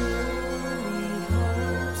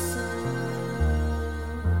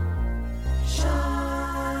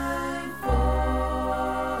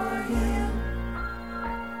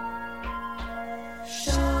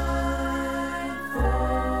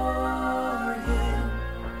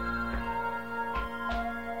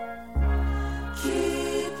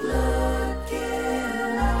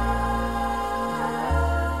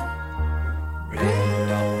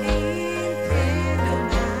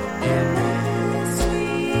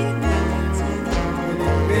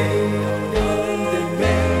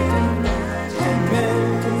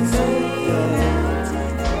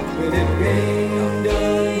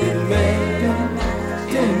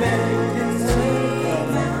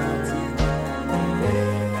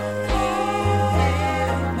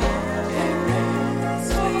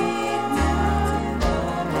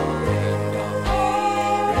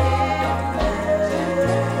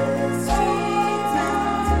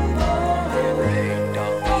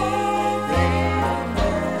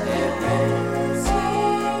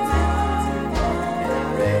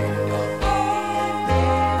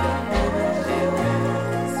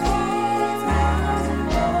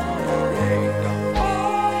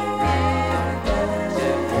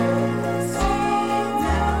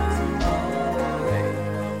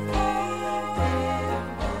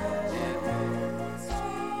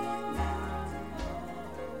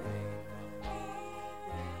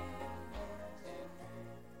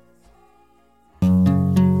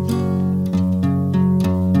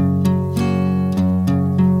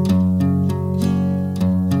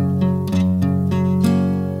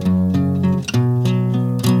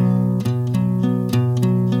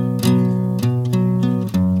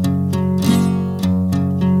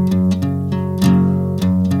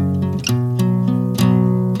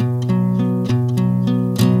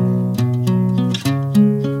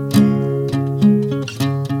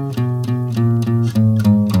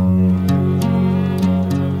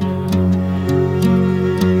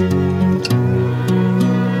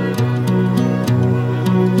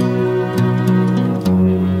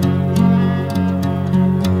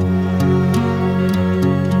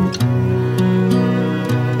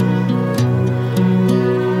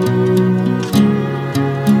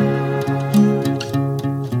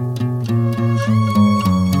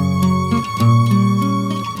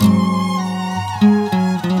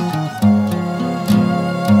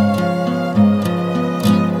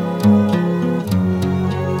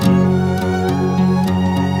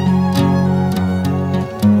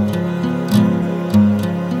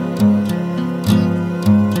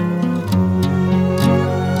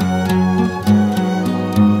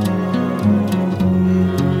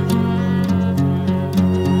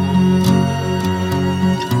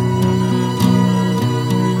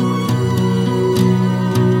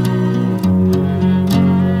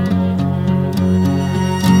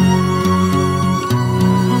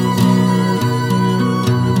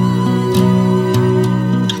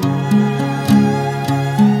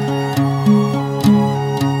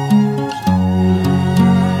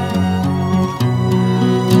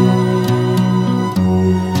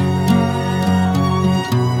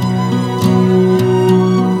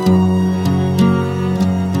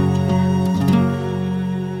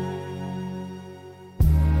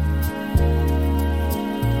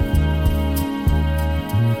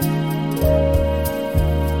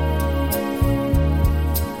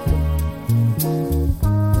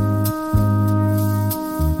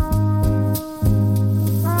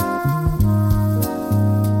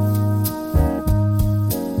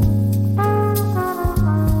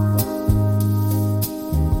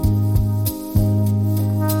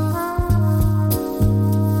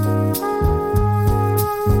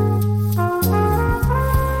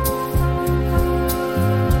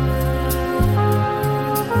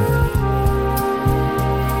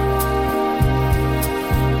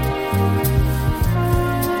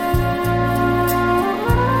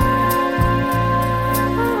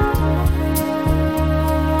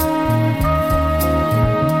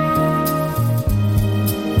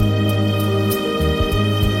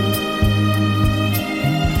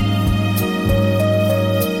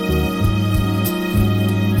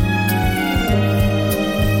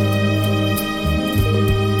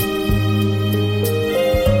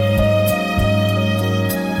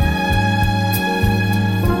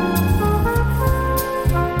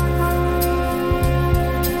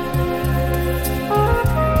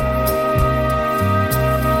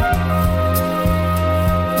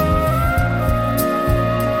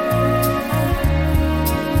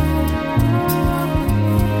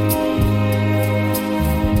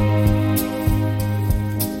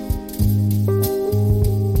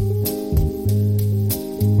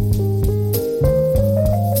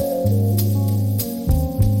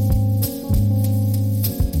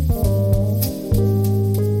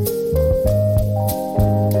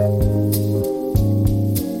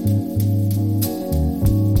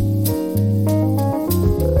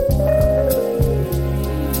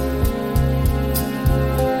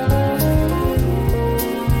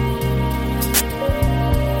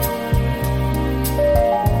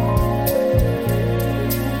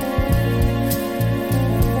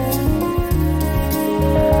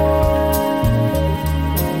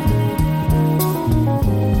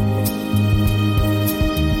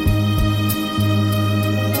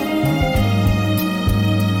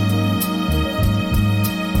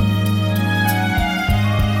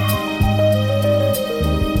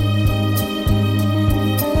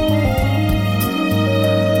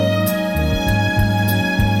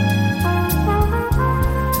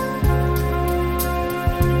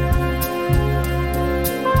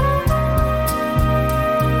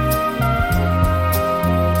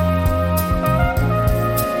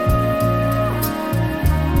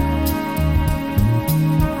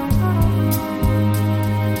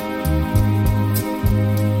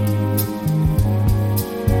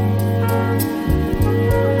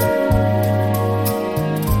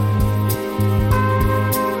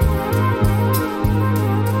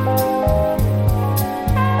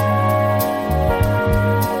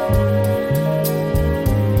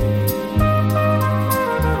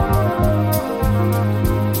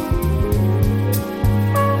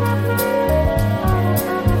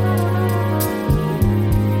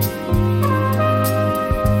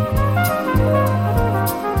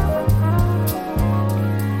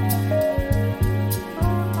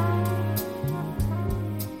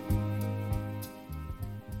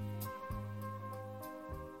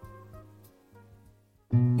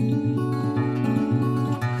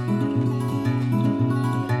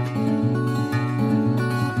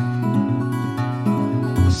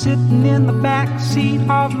 sitting in the back seat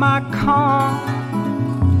of my car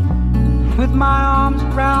with my arms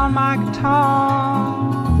around my guitar,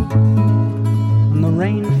 and the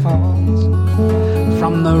rain falls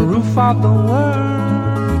from the roof of the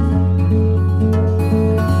world.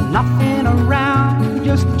 Nothing around,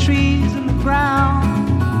 just the trees and the ground.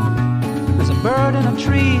 There's a bird in a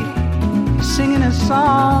tree singing his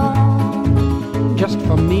song just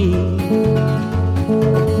for me,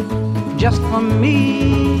 just for me.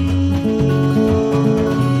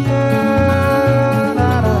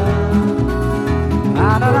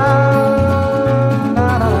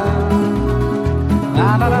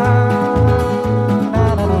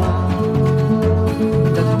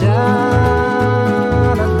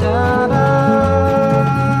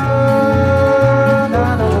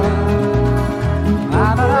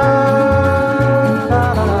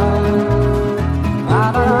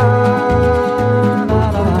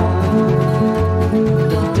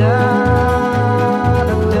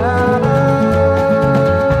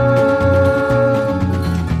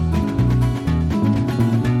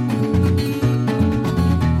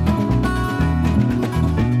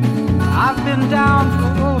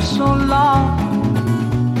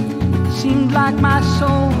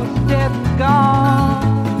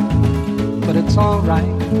 It's all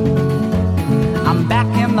right, I'm back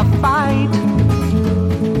in the fight.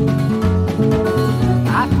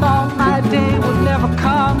 I thought my day would never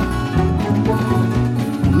come.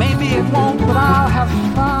 Maybe it won't, but I'll have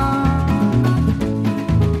fun.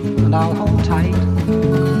 And I'll hold tight,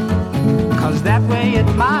 'cause that way it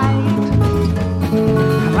might.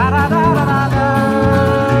 La-da-da-da-da-da,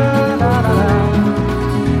 la-da-da, la-da-da.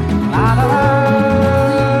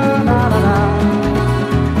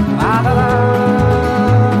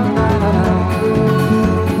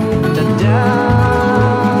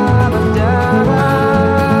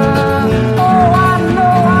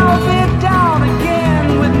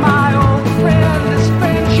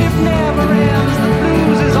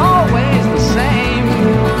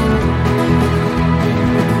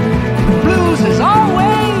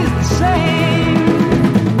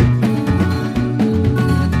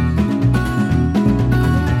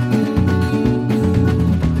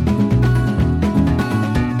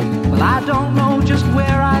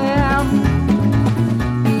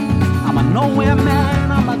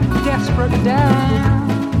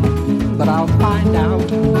 But I'll find out.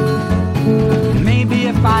 Maybe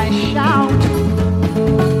if I shout,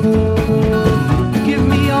 give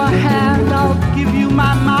me your hand, I'll give you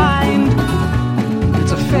my mind.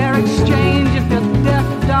 It's a fair exchange if you're deaf,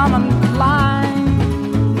 dumb, and blind.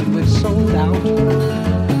 But we're sold out.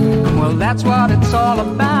 Well, that's what it's all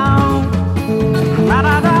about.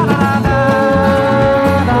 La-da-da-da-da-da,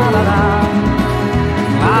 la-da-da,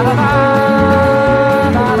 la-da-da.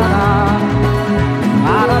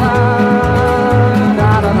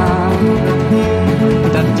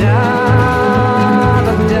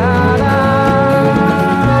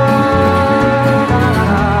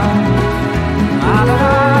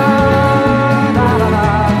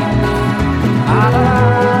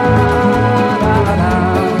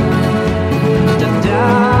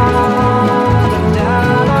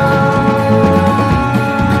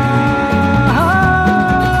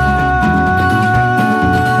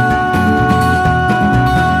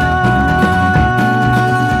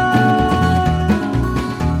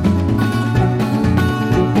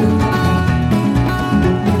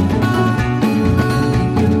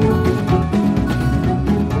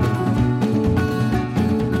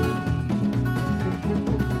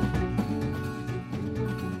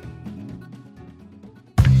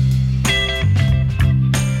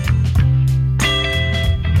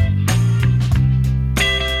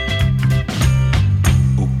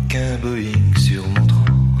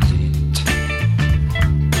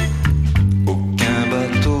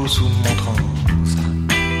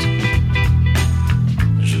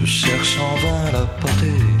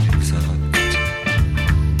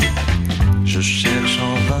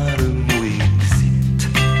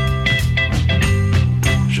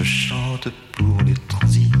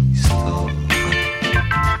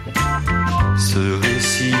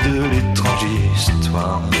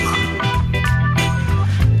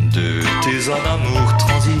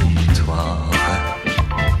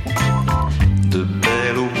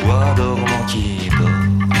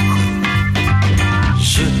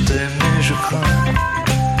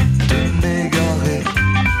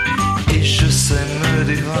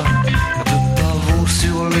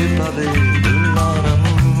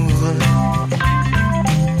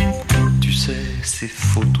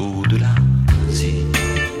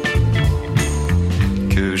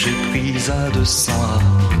 Que j'ai prise à 200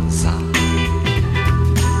 hasards.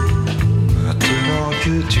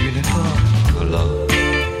 que tu n'es pas là.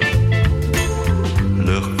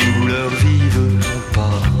 Leurs couleurs vives ont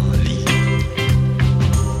pâli.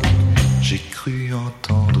 J'ai cru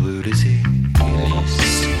entendre les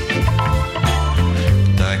hélices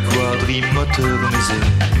d'un quadrimoteur, mais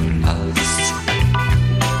hélas,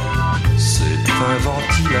 c'est un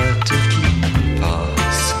ventilateur qui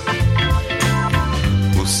passe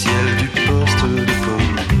au ciel du poste de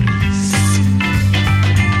police.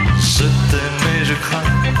 Je t'aime et je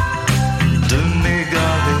crains de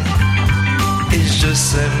m'égarer, et je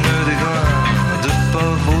sème des grains de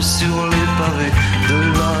pavot sur les pavés de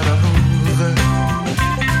l'amour.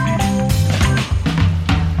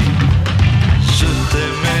 Je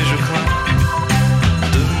t'aime et je crains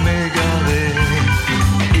de m'égarer,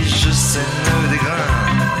 et je sème des grains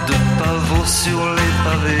de pavot sur les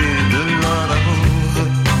pavés de l'amour.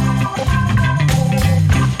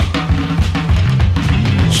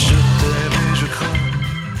 Je t'aime et je crains.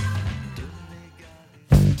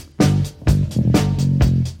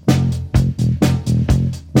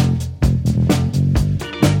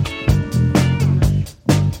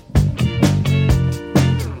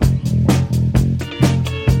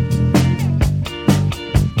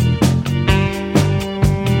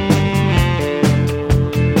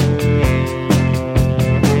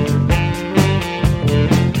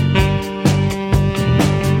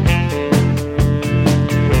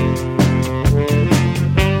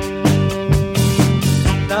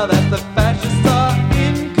 Now that the fascists are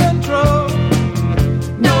in control,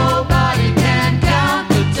 nobody can count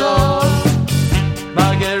the toll.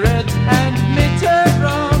 Margaret and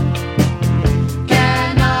Mitterrand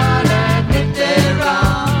cannot admit they're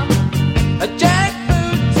wrong. A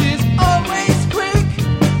jackboot is always quick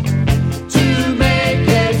to make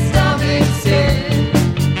a stomach sick.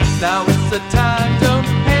 Now is the time, don't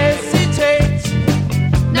hesitate.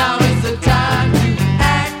 Now is the time to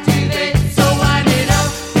activate. So wind it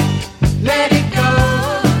up, let it go.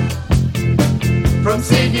 From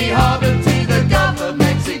Sydney Harbor to the Gulf of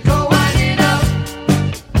Mexico, wind it up,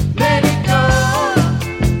 let it go.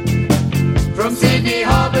 From Sydney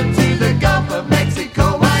Harbor to the Gulf of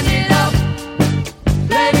Mexico, wind it up,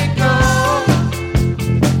 let it go.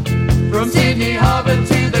 From Sydney Harbor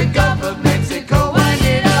to the Gulf of Mexico, wind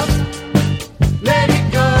it up, let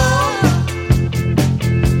it go.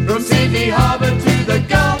 From Sydney Harbor to the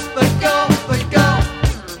Gulf, the Gulf, the Gulf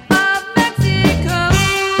of Mexico.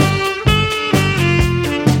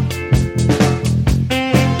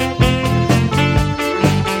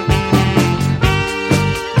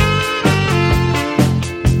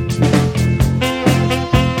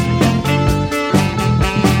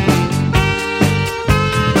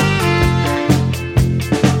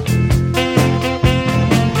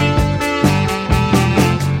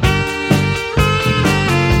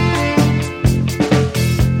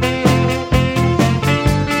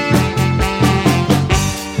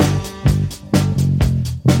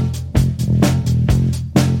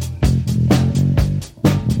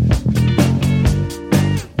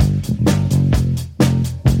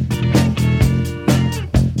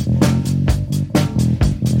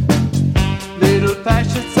 Little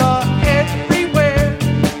fascists are everywhere.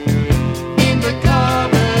 In the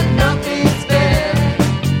cupboard, nothing's spare.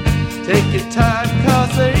 Take your time,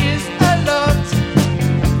 cause there is a lot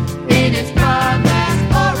in its prime that's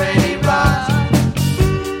already rot.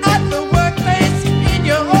 At the workplace, in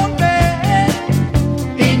your own bed,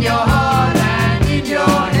 in your heart and in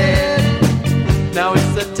your head. Now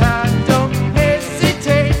is the time, don't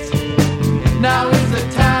hesitate. Now is the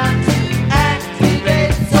time to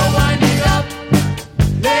activate. So wind it up,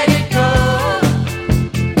 let it go.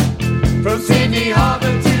 From Sydney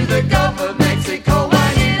Harbor to the Gulf of Mexico,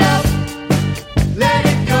 wind it up, let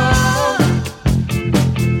it go.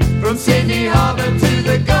 From Sydney Harbor to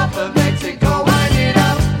the Gulf of Mexico, wind it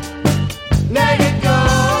up, let it go.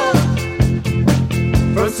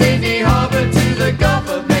 From Sydney Harbor to the Gulf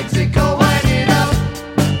of Mexico, wind it up,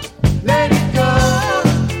 let it go.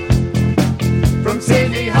 From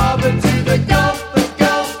Sydney Harbor to the Gulf, the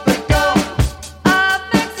Gulf, the Gulf Of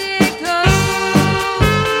Mexico.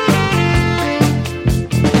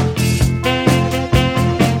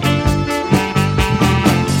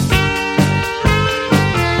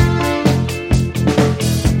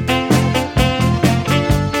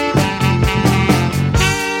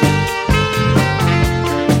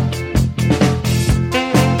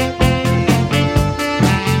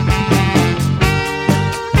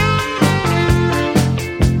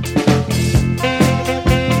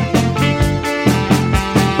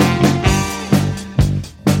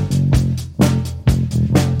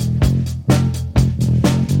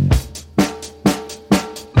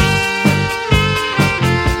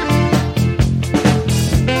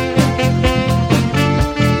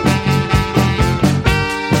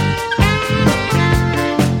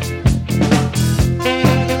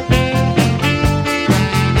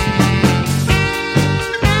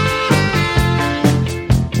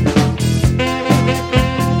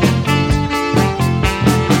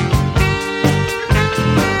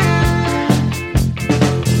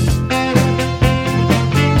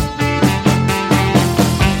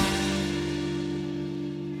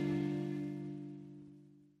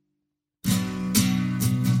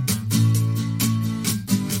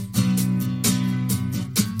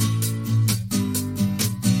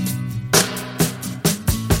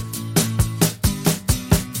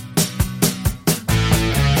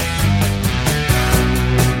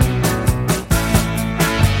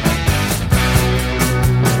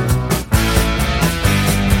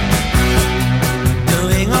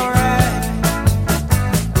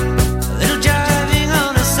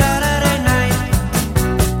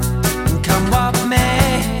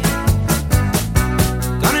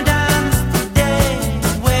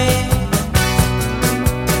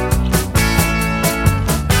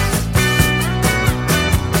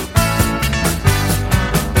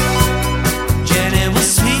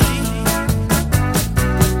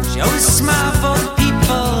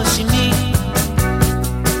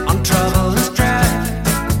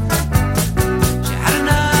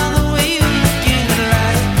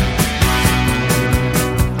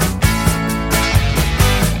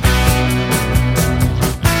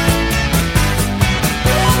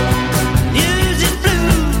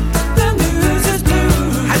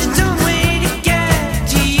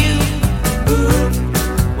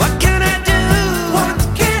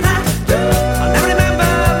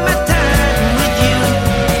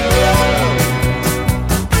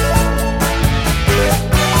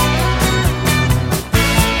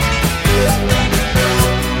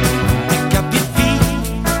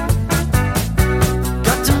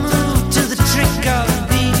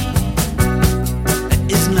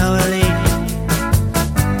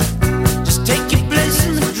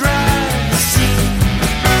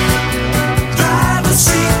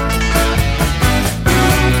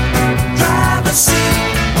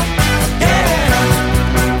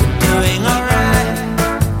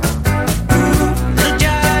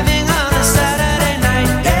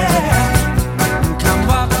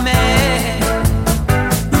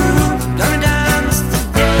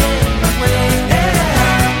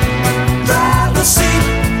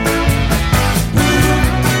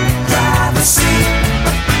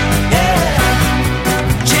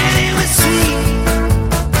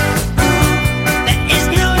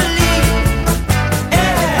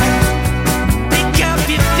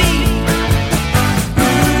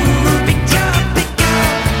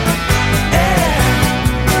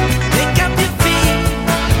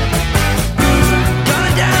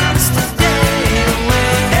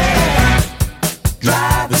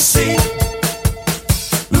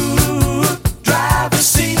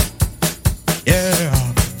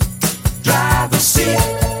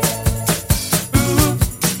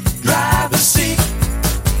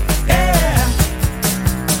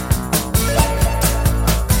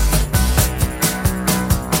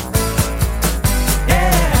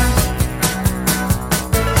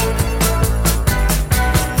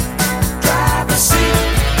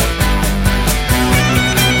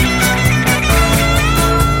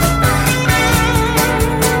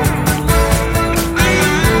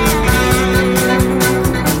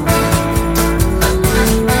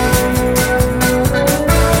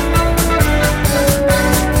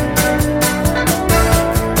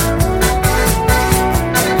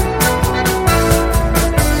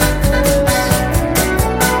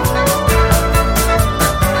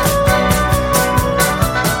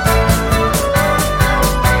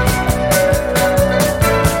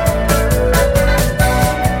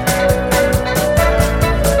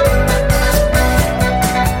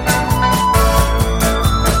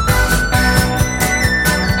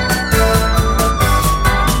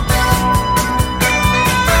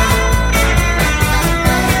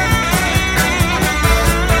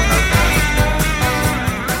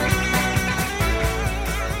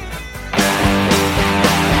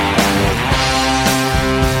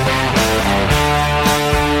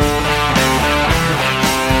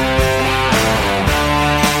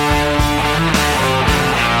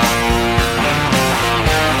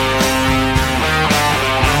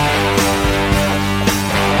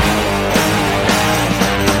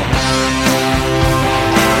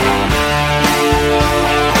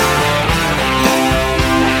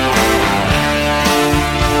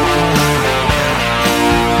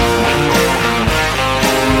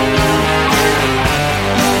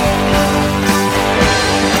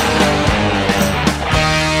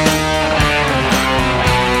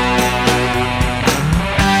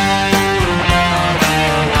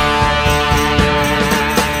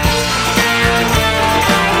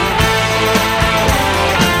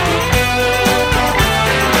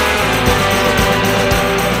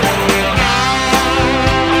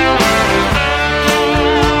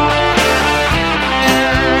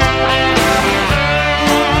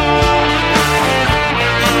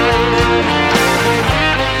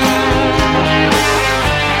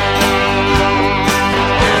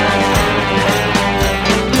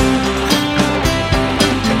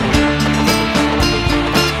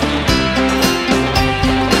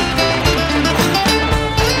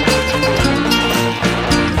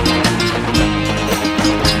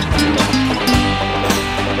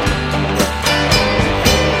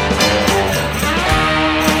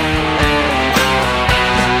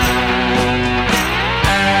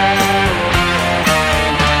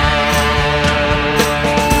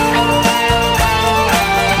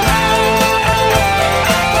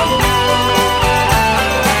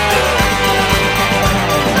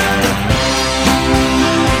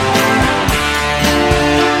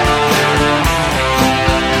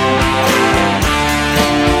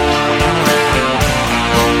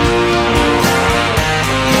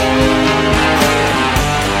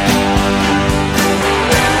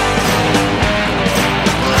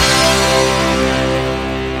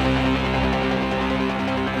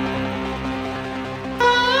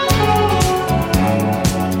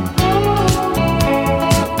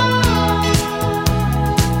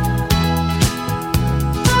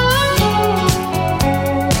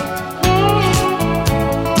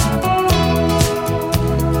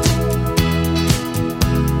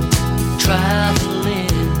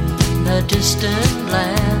 distant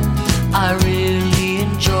land. I really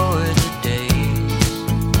enjoy the days.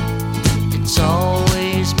 It's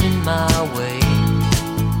always been my way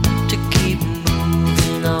to keep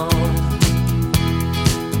moving on.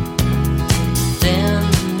 Then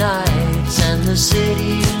the nights and the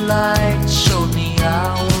city lights showed me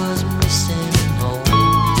I was missing home.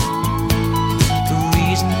 The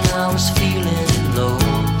reason I was feeling low,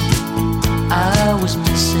 I was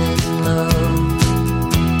missing love.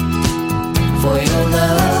 For your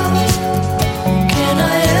love, can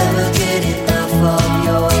I ever get enough of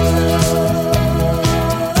your love?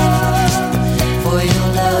 For your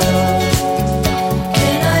love,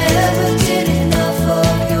 can I ever get enough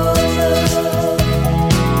of your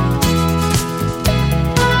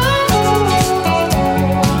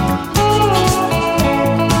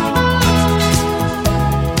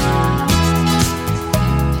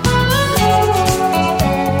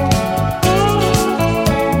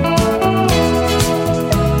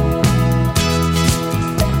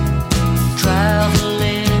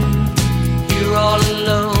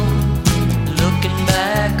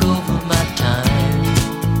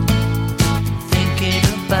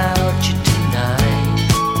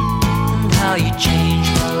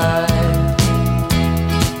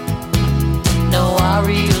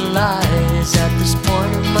at this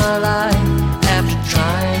point of my life, after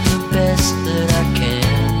trying the best that I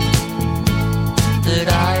can, that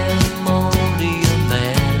I am only a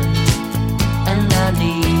man, and I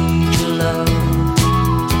need your love.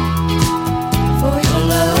 For your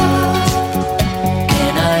love,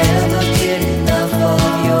 can I ever get enough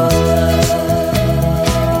of your love?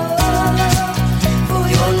 For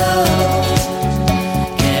your love,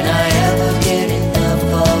 can I ever get enough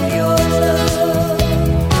of your love?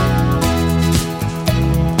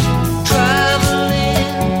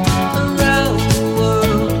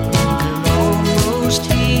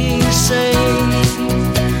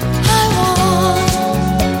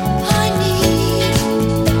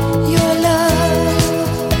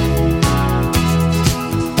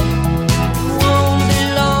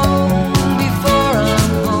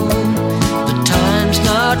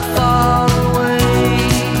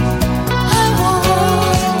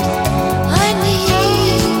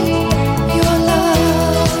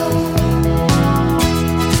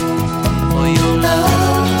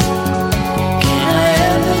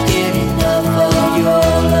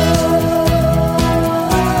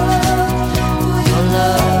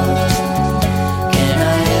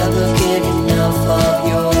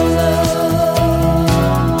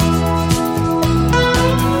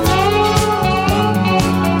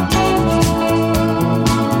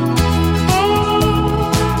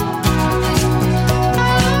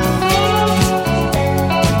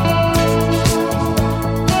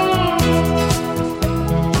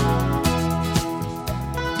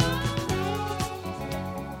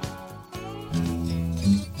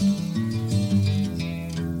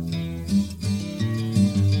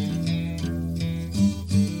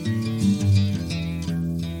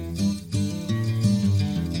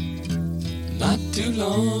 Too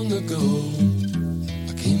long ago,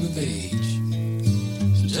 I came of age.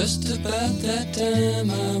 Just about that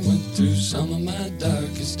time, I went through some of my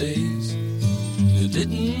darkest days. It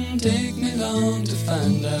didn't take me long to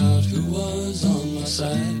find out who was on my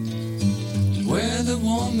side, and where the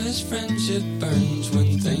warmest friendship burns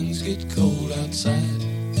when things get cold outside.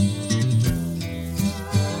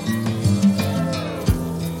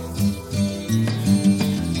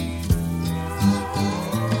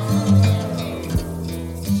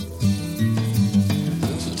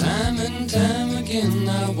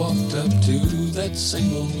 That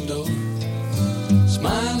same old door,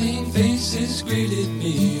 smiling faces greeted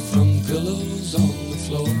me from pillows on the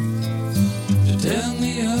floor, to tell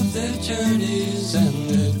me of their journeys and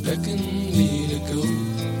they'd beckon me to go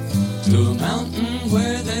to a mountain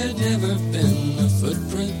where there'd never been a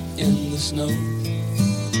footprint in the snow.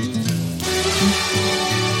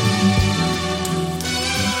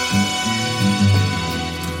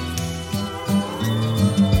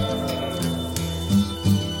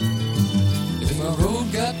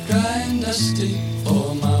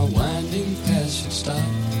 Or my winding path should stop,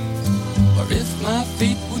 or if my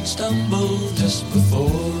feet would stumble just before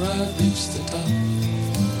I reached the top,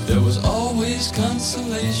 there was always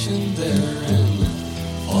consolation there, and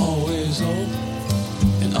always hope,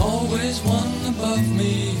 and always one above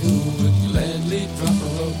me who would gladly drop a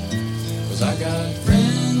rope. 'Cause I got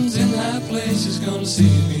friends in high places gonna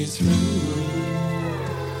see me through,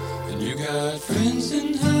 and you got friends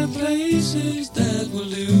in high places that will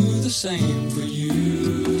do the same for you.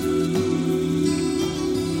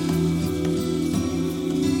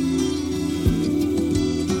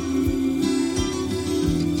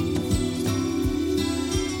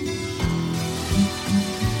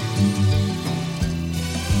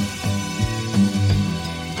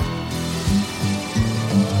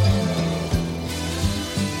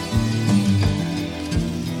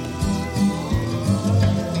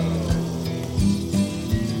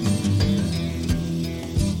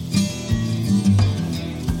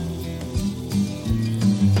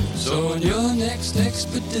 next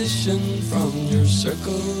expedition from your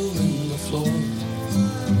circle in the floor.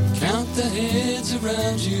 Count the heads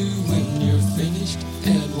around you when you're finished,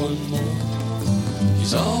 add one more.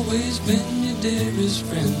 He's always been your dearest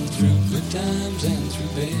friend through good times and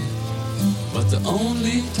through bad. But the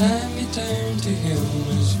only time you turn to him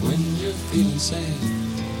is when you're feeling sad.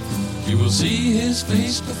 You will see his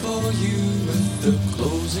face before you with the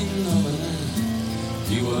closing of an eye.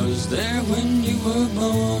 He was there when you were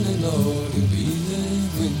born, and Lord, he'll be there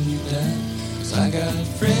when you die. 'Cause I got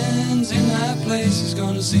friends in high places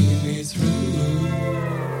gonna see me through.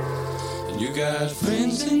 And you got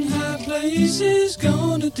friends in high places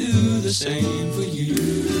gonna do the same for you.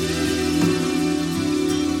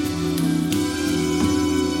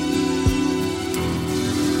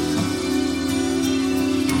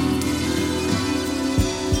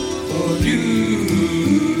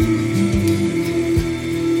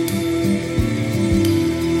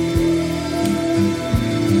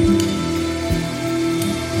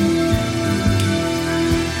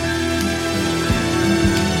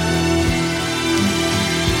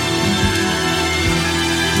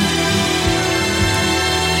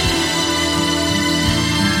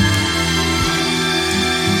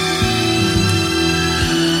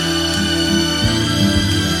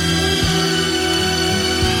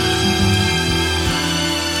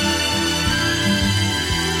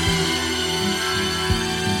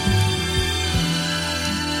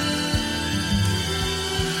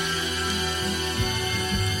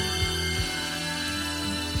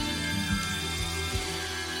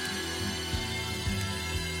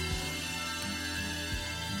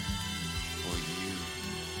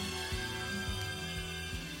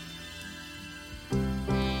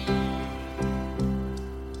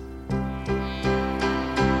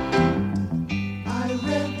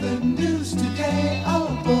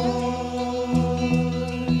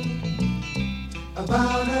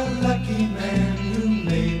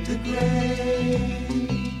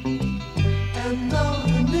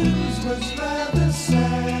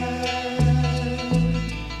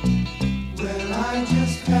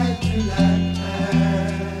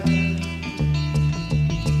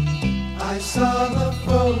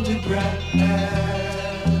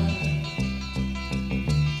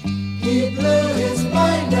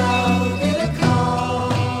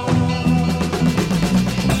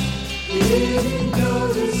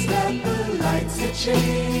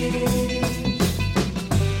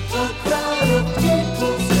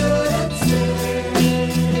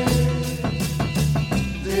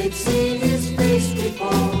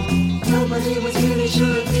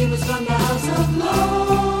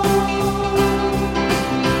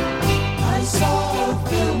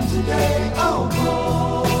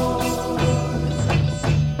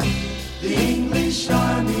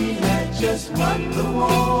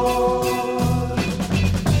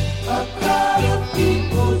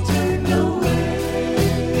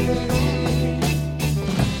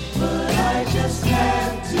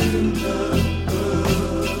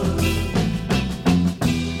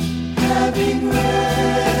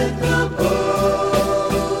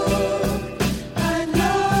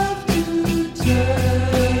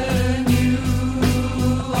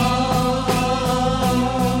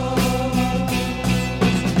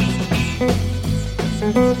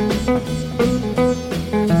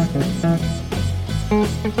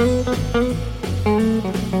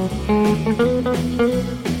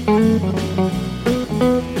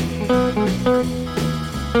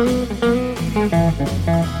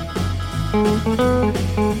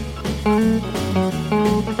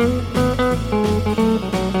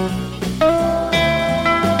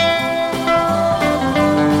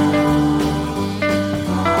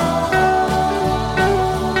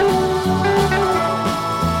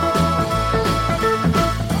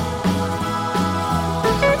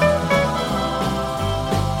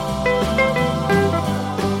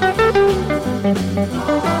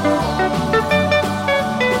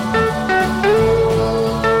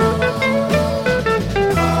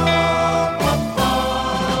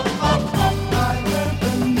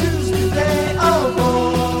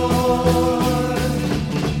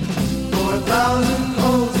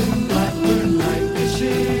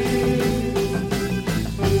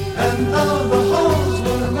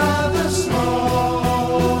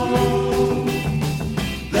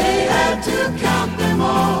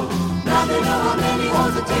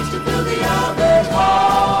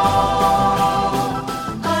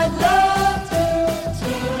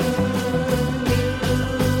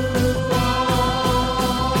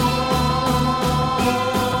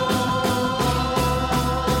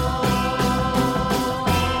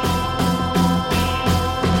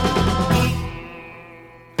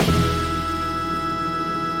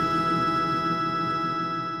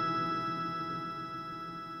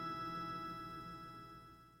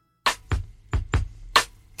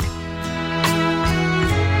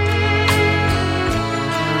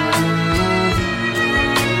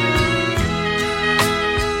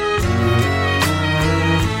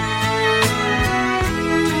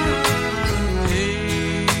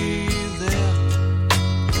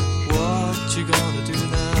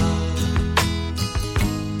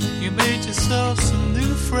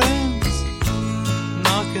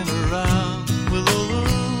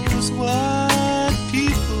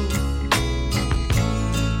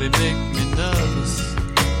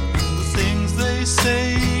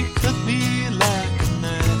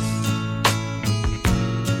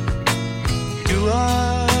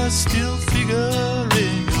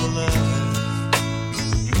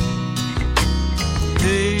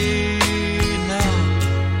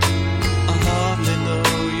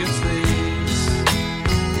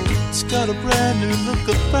 a brand new look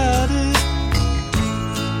about it.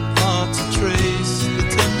 Hard to trace the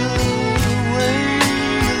tender way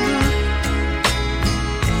you look,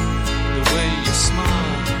 the way you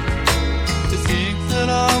smile. To think that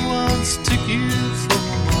I once took you for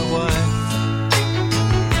my wife.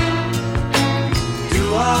 Do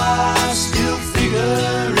I still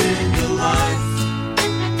figure in your life?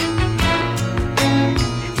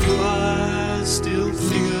 Do I still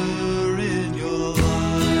figure in your life?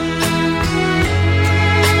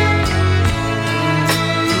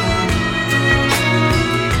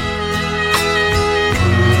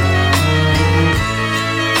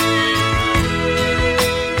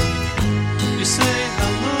 You say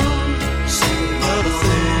hello, but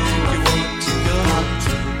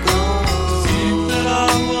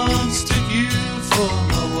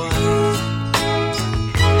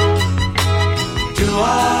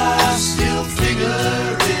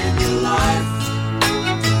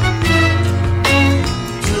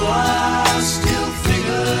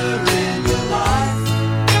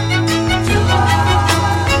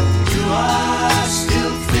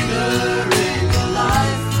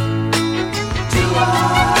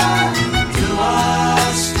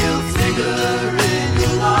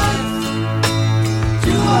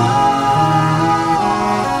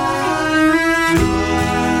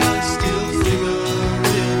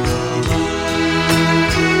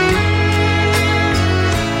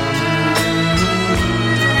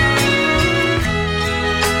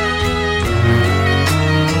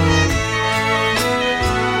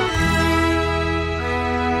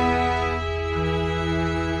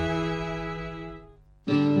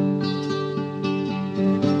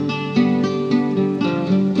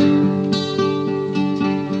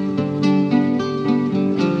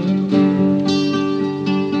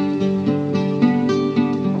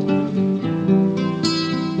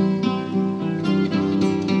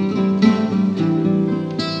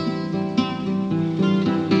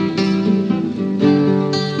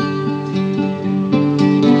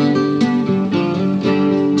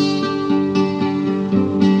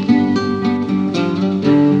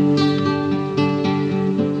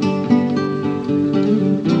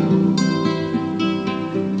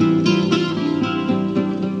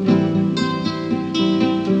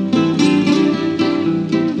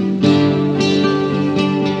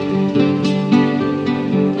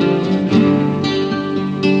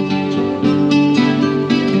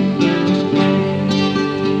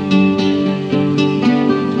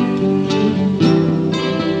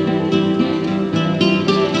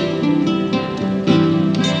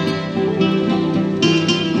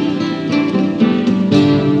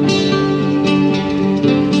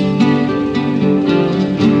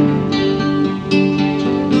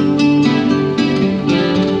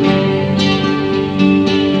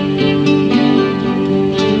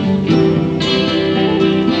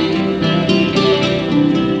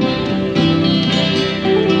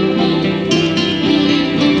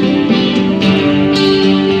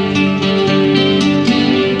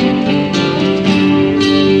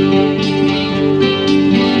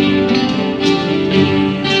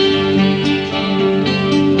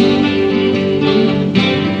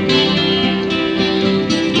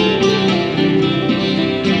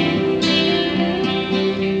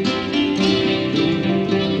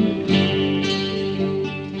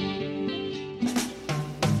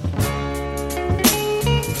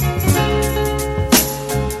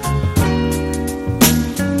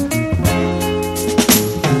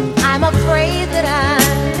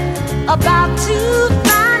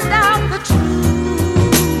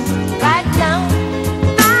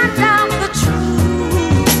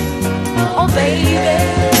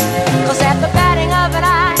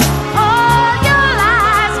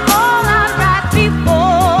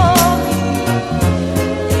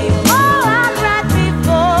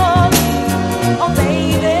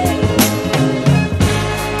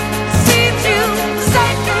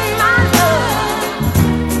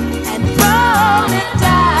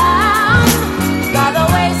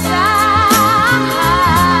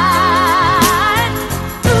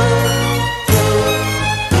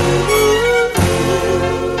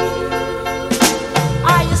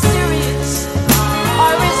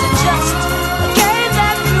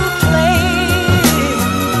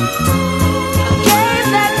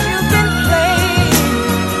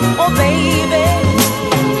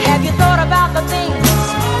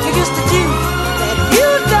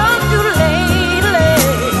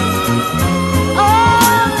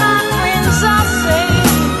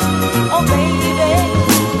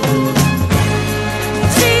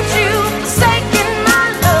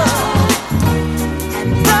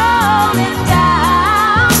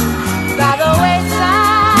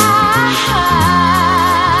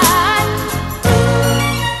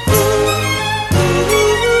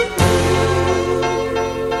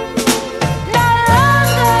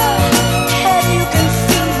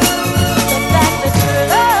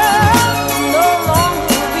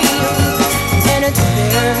and it's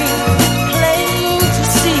very